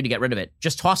you don't do to get rid of it.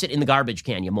 Just toss it in the garbage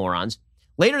can, you morons.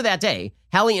 Later that day,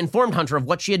 Hallie informed Hunter of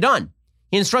what she had done.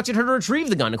 He instructed her to retrieve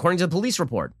the gun, according to the police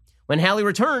report. When Hallie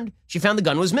returned, she found the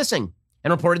gun was missing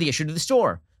and reported the issue to the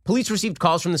store. Police received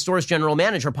calls from the store's general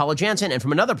manager, Paula Jansen, and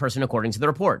from another person, according to the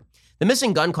report. The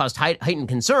missing gun caused heightened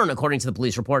concern, according to the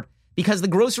police report, because the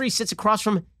grocery sits across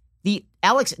from the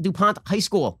Alex DuPont High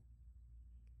School.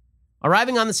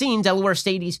 Arriving on the scene, Delaware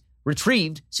State's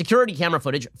retrieved security camera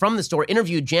footage from the store,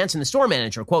 interviewed Jansen, the store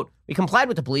manager. Quote, "We complied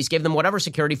with the police, gave them whatever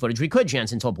security footage we could,"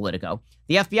 Jansen told Politico.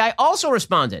 The FBI also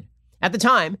responded. At the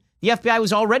time, the FBI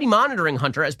was already monitoring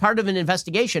Hunter as part of an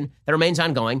investigation that remains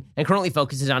ongoing and currently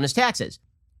focuses on his taxes.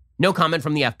 No comment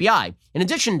from the FBI. In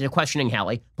addition to questioning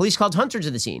Hallie, police called Hunter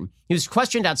to the scene. He was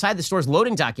questioned outside the store's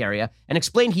loading dock area and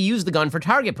explained he used the gun for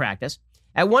target practice.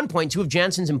 At one point, two of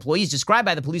Jansen's employees, described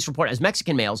by the police report as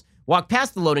Mexican males, walked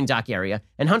past the loading dock area,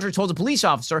 and Hunter told a police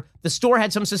officer the store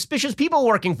had some suspicious people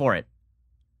working for it.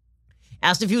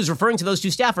 Asked if he was referring to those two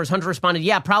staffers, Hunter responded,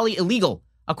 "Yeah, probably illegal,"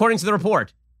 according to the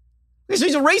report. So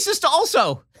he's a racist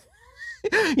also.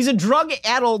 He's a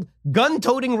drug-addled,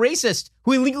 gun-toting racist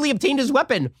who illegally obtained his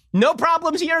weapon. No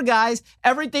problems here, guys.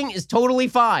 Everything is totally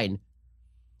fine.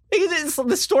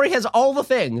 The story has all the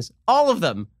things, all of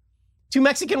them. Two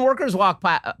Mexican workers walk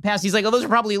past. He's like, "Oh, those are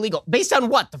probably illegal." Based on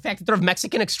what? The fact that they're of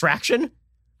Mexican extraction?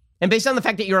 And based on the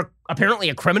fact that you're apparently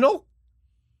a criminal?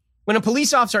 When a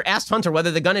police officer asked Hunter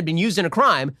whether the gun had been used in a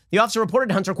crime, the officer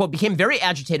reported Hunter, quote, "became very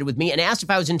agitated with me and asked if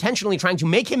I was intentionally trying to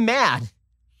make him mad."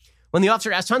 When the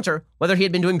officer asked Hunter whether he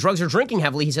had been doing drugs or drinking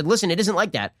heavily, he said, "Listen, it isn't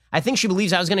like that. I think she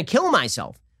believes I was going to kill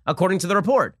myself," according to the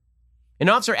report. An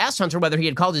officer asked Hunter whether he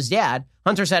had called his dad.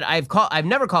 Hunter said, I've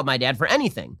never called my dad for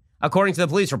anything," according to the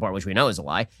police report, which we know is a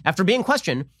lie. After being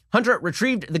questioned, Hunter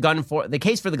retrieved the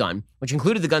case for the gun, which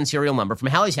included the gun serial number, from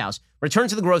Hallie's house, returned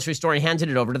to the grocery store, and handed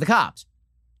it over to the cops.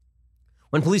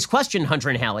 When police questioned Hunter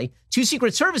and Hallie, two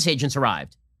Secret Service agents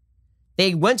arrived.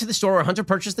 They went to the store where Hunter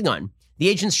purchased the gun. The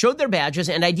agents showed their badges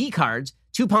and ID cards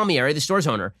to Palmieri, the store's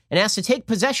owner, and asked to take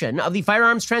possession of the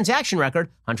firearms transaction record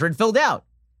Hunter had filled out.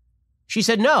 She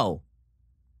said no.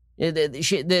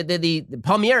 The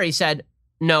Palmieri said,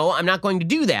 "No, I'm not going to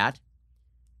do that."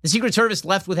 The Secret Service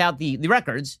left without the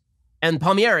records, and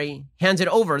Palmieri handed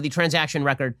over the transaction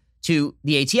record to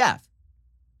the ATF.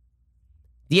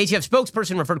 The ATF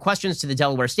spokesperson referred questions to the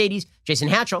Delaware Stateys. Jason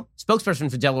Hatchell, spokesperson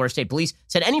for Delaware State Police,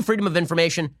 said any freedom of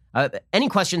information, any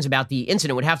questions about the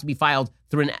incident would have to be filed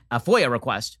through a FOIA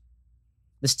request.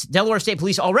 The Delaware State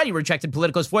Police already rejected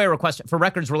Politico's FOIA request for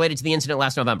records related to the incident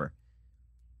last November.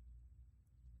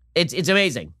 It's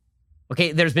amazing.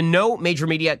 Okay, there's been no major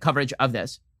media coverage of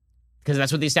this, because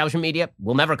that's what the establishment media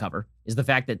will never cover, is the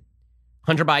fact that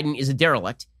Hunter Biden is a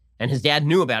derelict, and his dad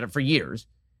knew about it for years,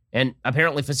 and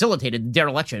apparently facilitated the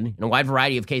dereliction in a wide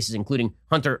variety of cases, including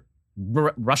Hunter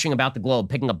rushing about the globe,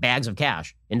 picking up bags of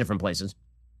cash in different places.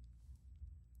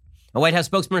 A White House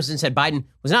spokesperson said Biden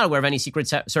was not aware of any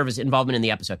Secret Service involvement in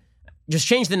the episode. Just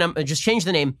change the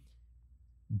name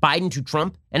Biden to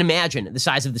Trump and imagine the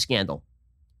size of the scandal.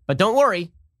 But don't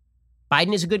worry,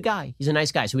 Biden is a good guy. He's a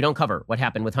nice guy, so we don't cover what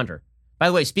happened with Hunter. By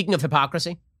the way, speaking of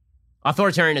hypocrisy,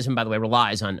 authoritarianism, by the way,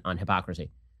 relies on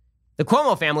hypocrisy. The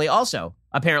Cuomo family also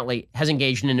apparently has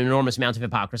engaged in an enormous amount of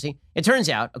hypocrisy. It turns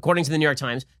out, according to the New York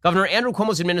Times, Governor Andrew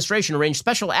Cuomo's administration arranged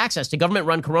special access to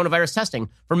government-run coronavirus testing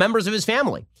for members of his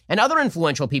family and other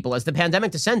influential people as the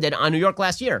pandemic descended on New York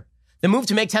last year. The move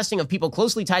to make testing of people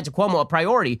closely tied to Cuomo a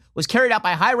priority was carried out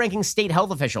by high-ranking state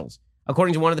health officials,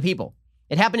 according to one of the people.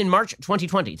 It happened in March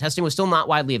 2020. Testing was still not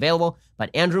widely available, but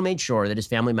Andrew made sure that his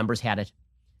family members had it.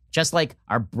 Just like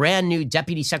our brand new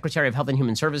Deputy Secretary of Health and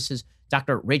Human Services,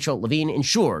 Dr. Rachel Levine,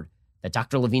 ensured that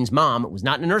Dr. Levine's mom was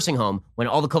not in a nursing home when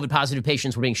all the COVID-positive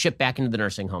patients were being shipped back into the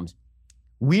nursing homes.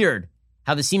 Weird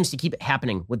how this seems to keep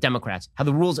happening with Democrats, how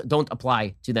the rules don't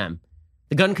apply to them.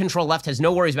 The gun control left has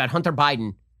no worries about Hunter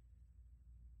Biden,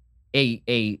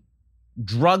 a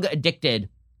drug-addicted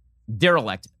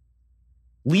derelict,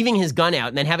 leaving his gun out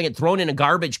and then having it thrown in a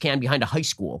garbage can behind a high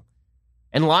school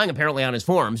and lying apparently on his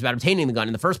forms about obtaining the gun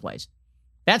in the first place.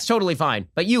 That's totally fine.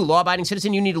 But you, law-abiding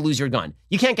citizen, you need to lose your gun.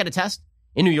 You can't get a test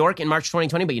in New York in March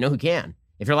 2020, but you know who can.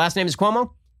 If your last name is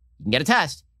Cuomo, you can get a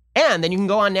test. And then you can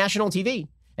go on national TV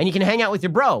and you can hang out with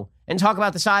your bro and talk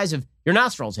about the size of your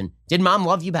nostrils and did mom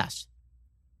love you best?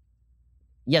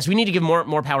 Yes, we need to give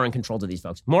more power and control to these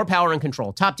folks. More power and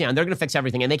control. Top down. They're going to fix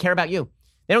everything, and they care about you.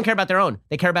 They don't care about their own.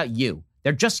 They care about you.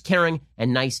 They're just caring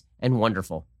and nice and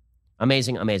wonderful.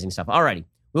 Amazing, amazing stuff. Alrighty.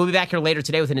 We'll be back here later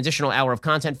today with an additional hour of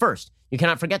content. First, you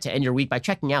cannot forget to end your week by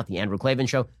checking out The Andrew Klavan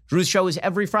Show. Drew's show is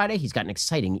every Friday. He's got an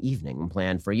exciting evening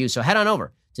planned for you. So head on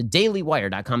over to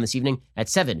dailywire.com this evening at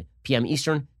 7 p.m.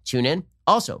 Eastern. Tune in.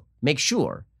 Also, make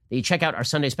sure that you check out our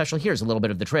Sunday special. Here's a little bit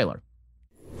of the trailer.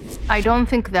 I don't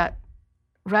think that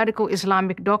radical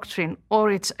Islamic doctrine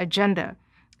or its agenda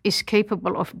is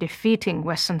capable of defeating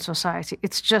Western society.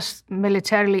 It's just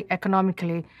militarily,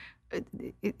 economically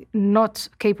not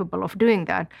capable of doing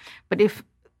that. But if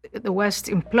the West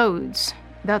implodes,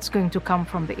 that's going to come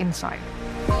from the inside.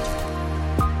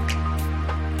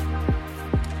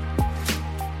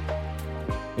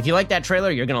 If you like that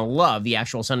trailer, you're going to love the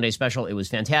actual Sunday special. It was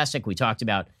fantastic. We talked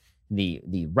about the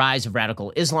rise of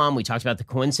radical Islam. We talked about the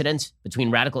coincidence between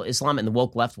radical Islam and the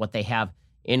woke left, what they have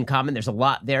in common. There's a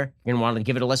lot there. You're going to want to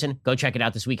give it a listen. Go check it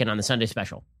out this weekend on the Sunday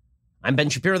special. I'm Ben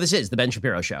Shapiro. This is The Ben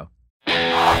Shapiro Show.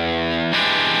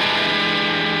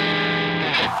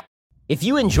 If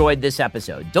you enjoyed this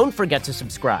episode, don't forget to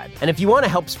subscribe. And if you want to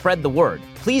help spread the word,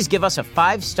 please give us a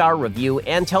 5-star review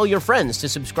and tell your friends to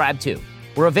subscribe too.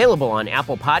 We're available on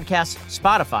Apple Podcasts,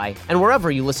 Spotify, and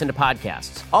wherever you listen to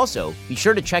podcasts. Also, be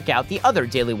sure to check out the other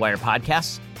Daily Wire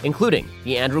podcasts, including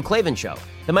The Andrew Klavan Show,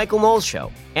 The Michael Knowles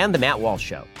Show, and The Matt Walsh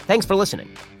Show. Thanks for listening.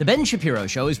 The Ben Shapiro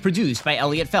Show is produced by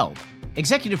Elliot Feld.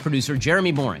 Executive producer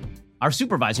Jeremy Boring. Our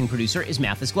supervising producer is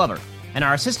Mathis Glover. And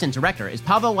our assistant director is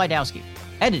Pavel Wydowski.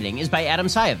 Editing is by Adam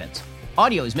Sayevitz.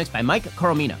 Audio is mixed by Mike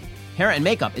Coromina. Hair and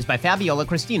makeup is by Fabiola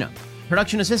Cristina.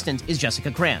 Production assistant is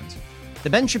Jessica Kranz. The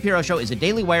Ben Shapiro Show is a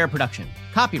Daily Wire production.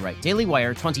 Copyright Daily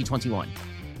Wire 2021.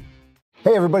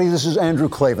 Hey, everybody, this is Andrew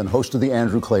Klavan, host of The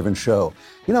Andrew Klavan Show.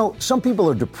 You know, some people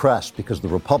are depressed because the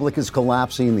Republic is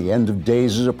collapsing, the end of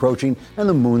days is approaching, and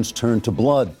the moon's turned to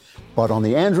blood. But on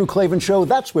The Andrew Klavan Show,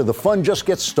 that's where the fun just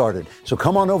gets started. So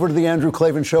come on over to The Andrew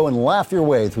Klavan Show and laugh your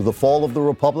way through the fall of the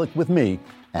Republic with me,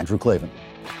 Andrew Klavan.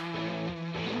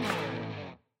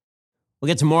 We'll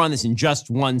get to more on this in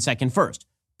just 1 second. First,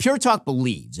 Pure Talk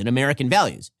believes in American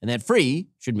values, and that free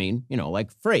should mean, like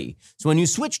free. So when you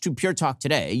switch to Pure Talk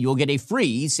today, you'll get a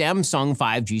free Samsung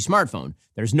 5G smartphone.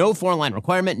 There's no foreign-line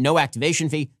requirement, no activation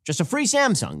fee, just a free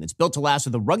Samsung that's built to last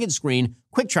with a rugged screen,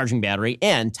 quick charging battery,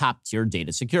 and top-tier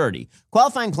data security.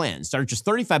 Qualifying plans start at just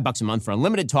 $35 a month for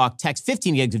unlimited talk, text,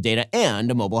 15 gigs of data,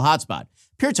 and a mobile hotspot.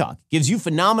 Pure Talk gives you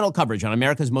phenomenal coverage on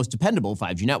America's most dependable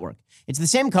 5G network. It's the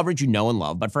same coverage you know and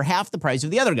love, but for half the price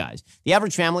of the other guys. The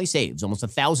average family saves almost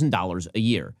 $1,000 a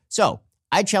year. So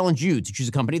I challenge you to choose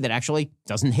a company that actually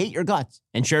doesn't hate your guts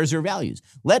and shares your values.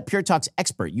 Let Pure Talk's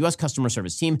expert U.S. customer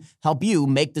service team help you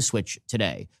make the switch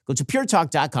today. Go to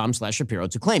puretalk.com/Shapiro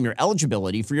to claim your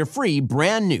eligibility for your free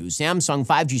brand new Samsung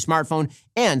 5G smartphone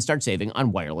and start saving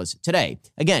on wireless today.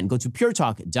 Again, go to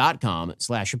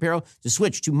puretalk.com/Shapiro to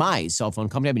switch to my cell phone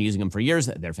company. I've been using them for years.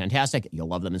 They're fantastic. You'll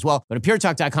love them as well. Go to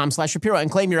puretalk.com/Shapiro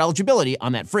and claim your eligibility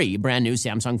on that free brand new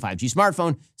Samsung 5G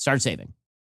smartphone. Start saving.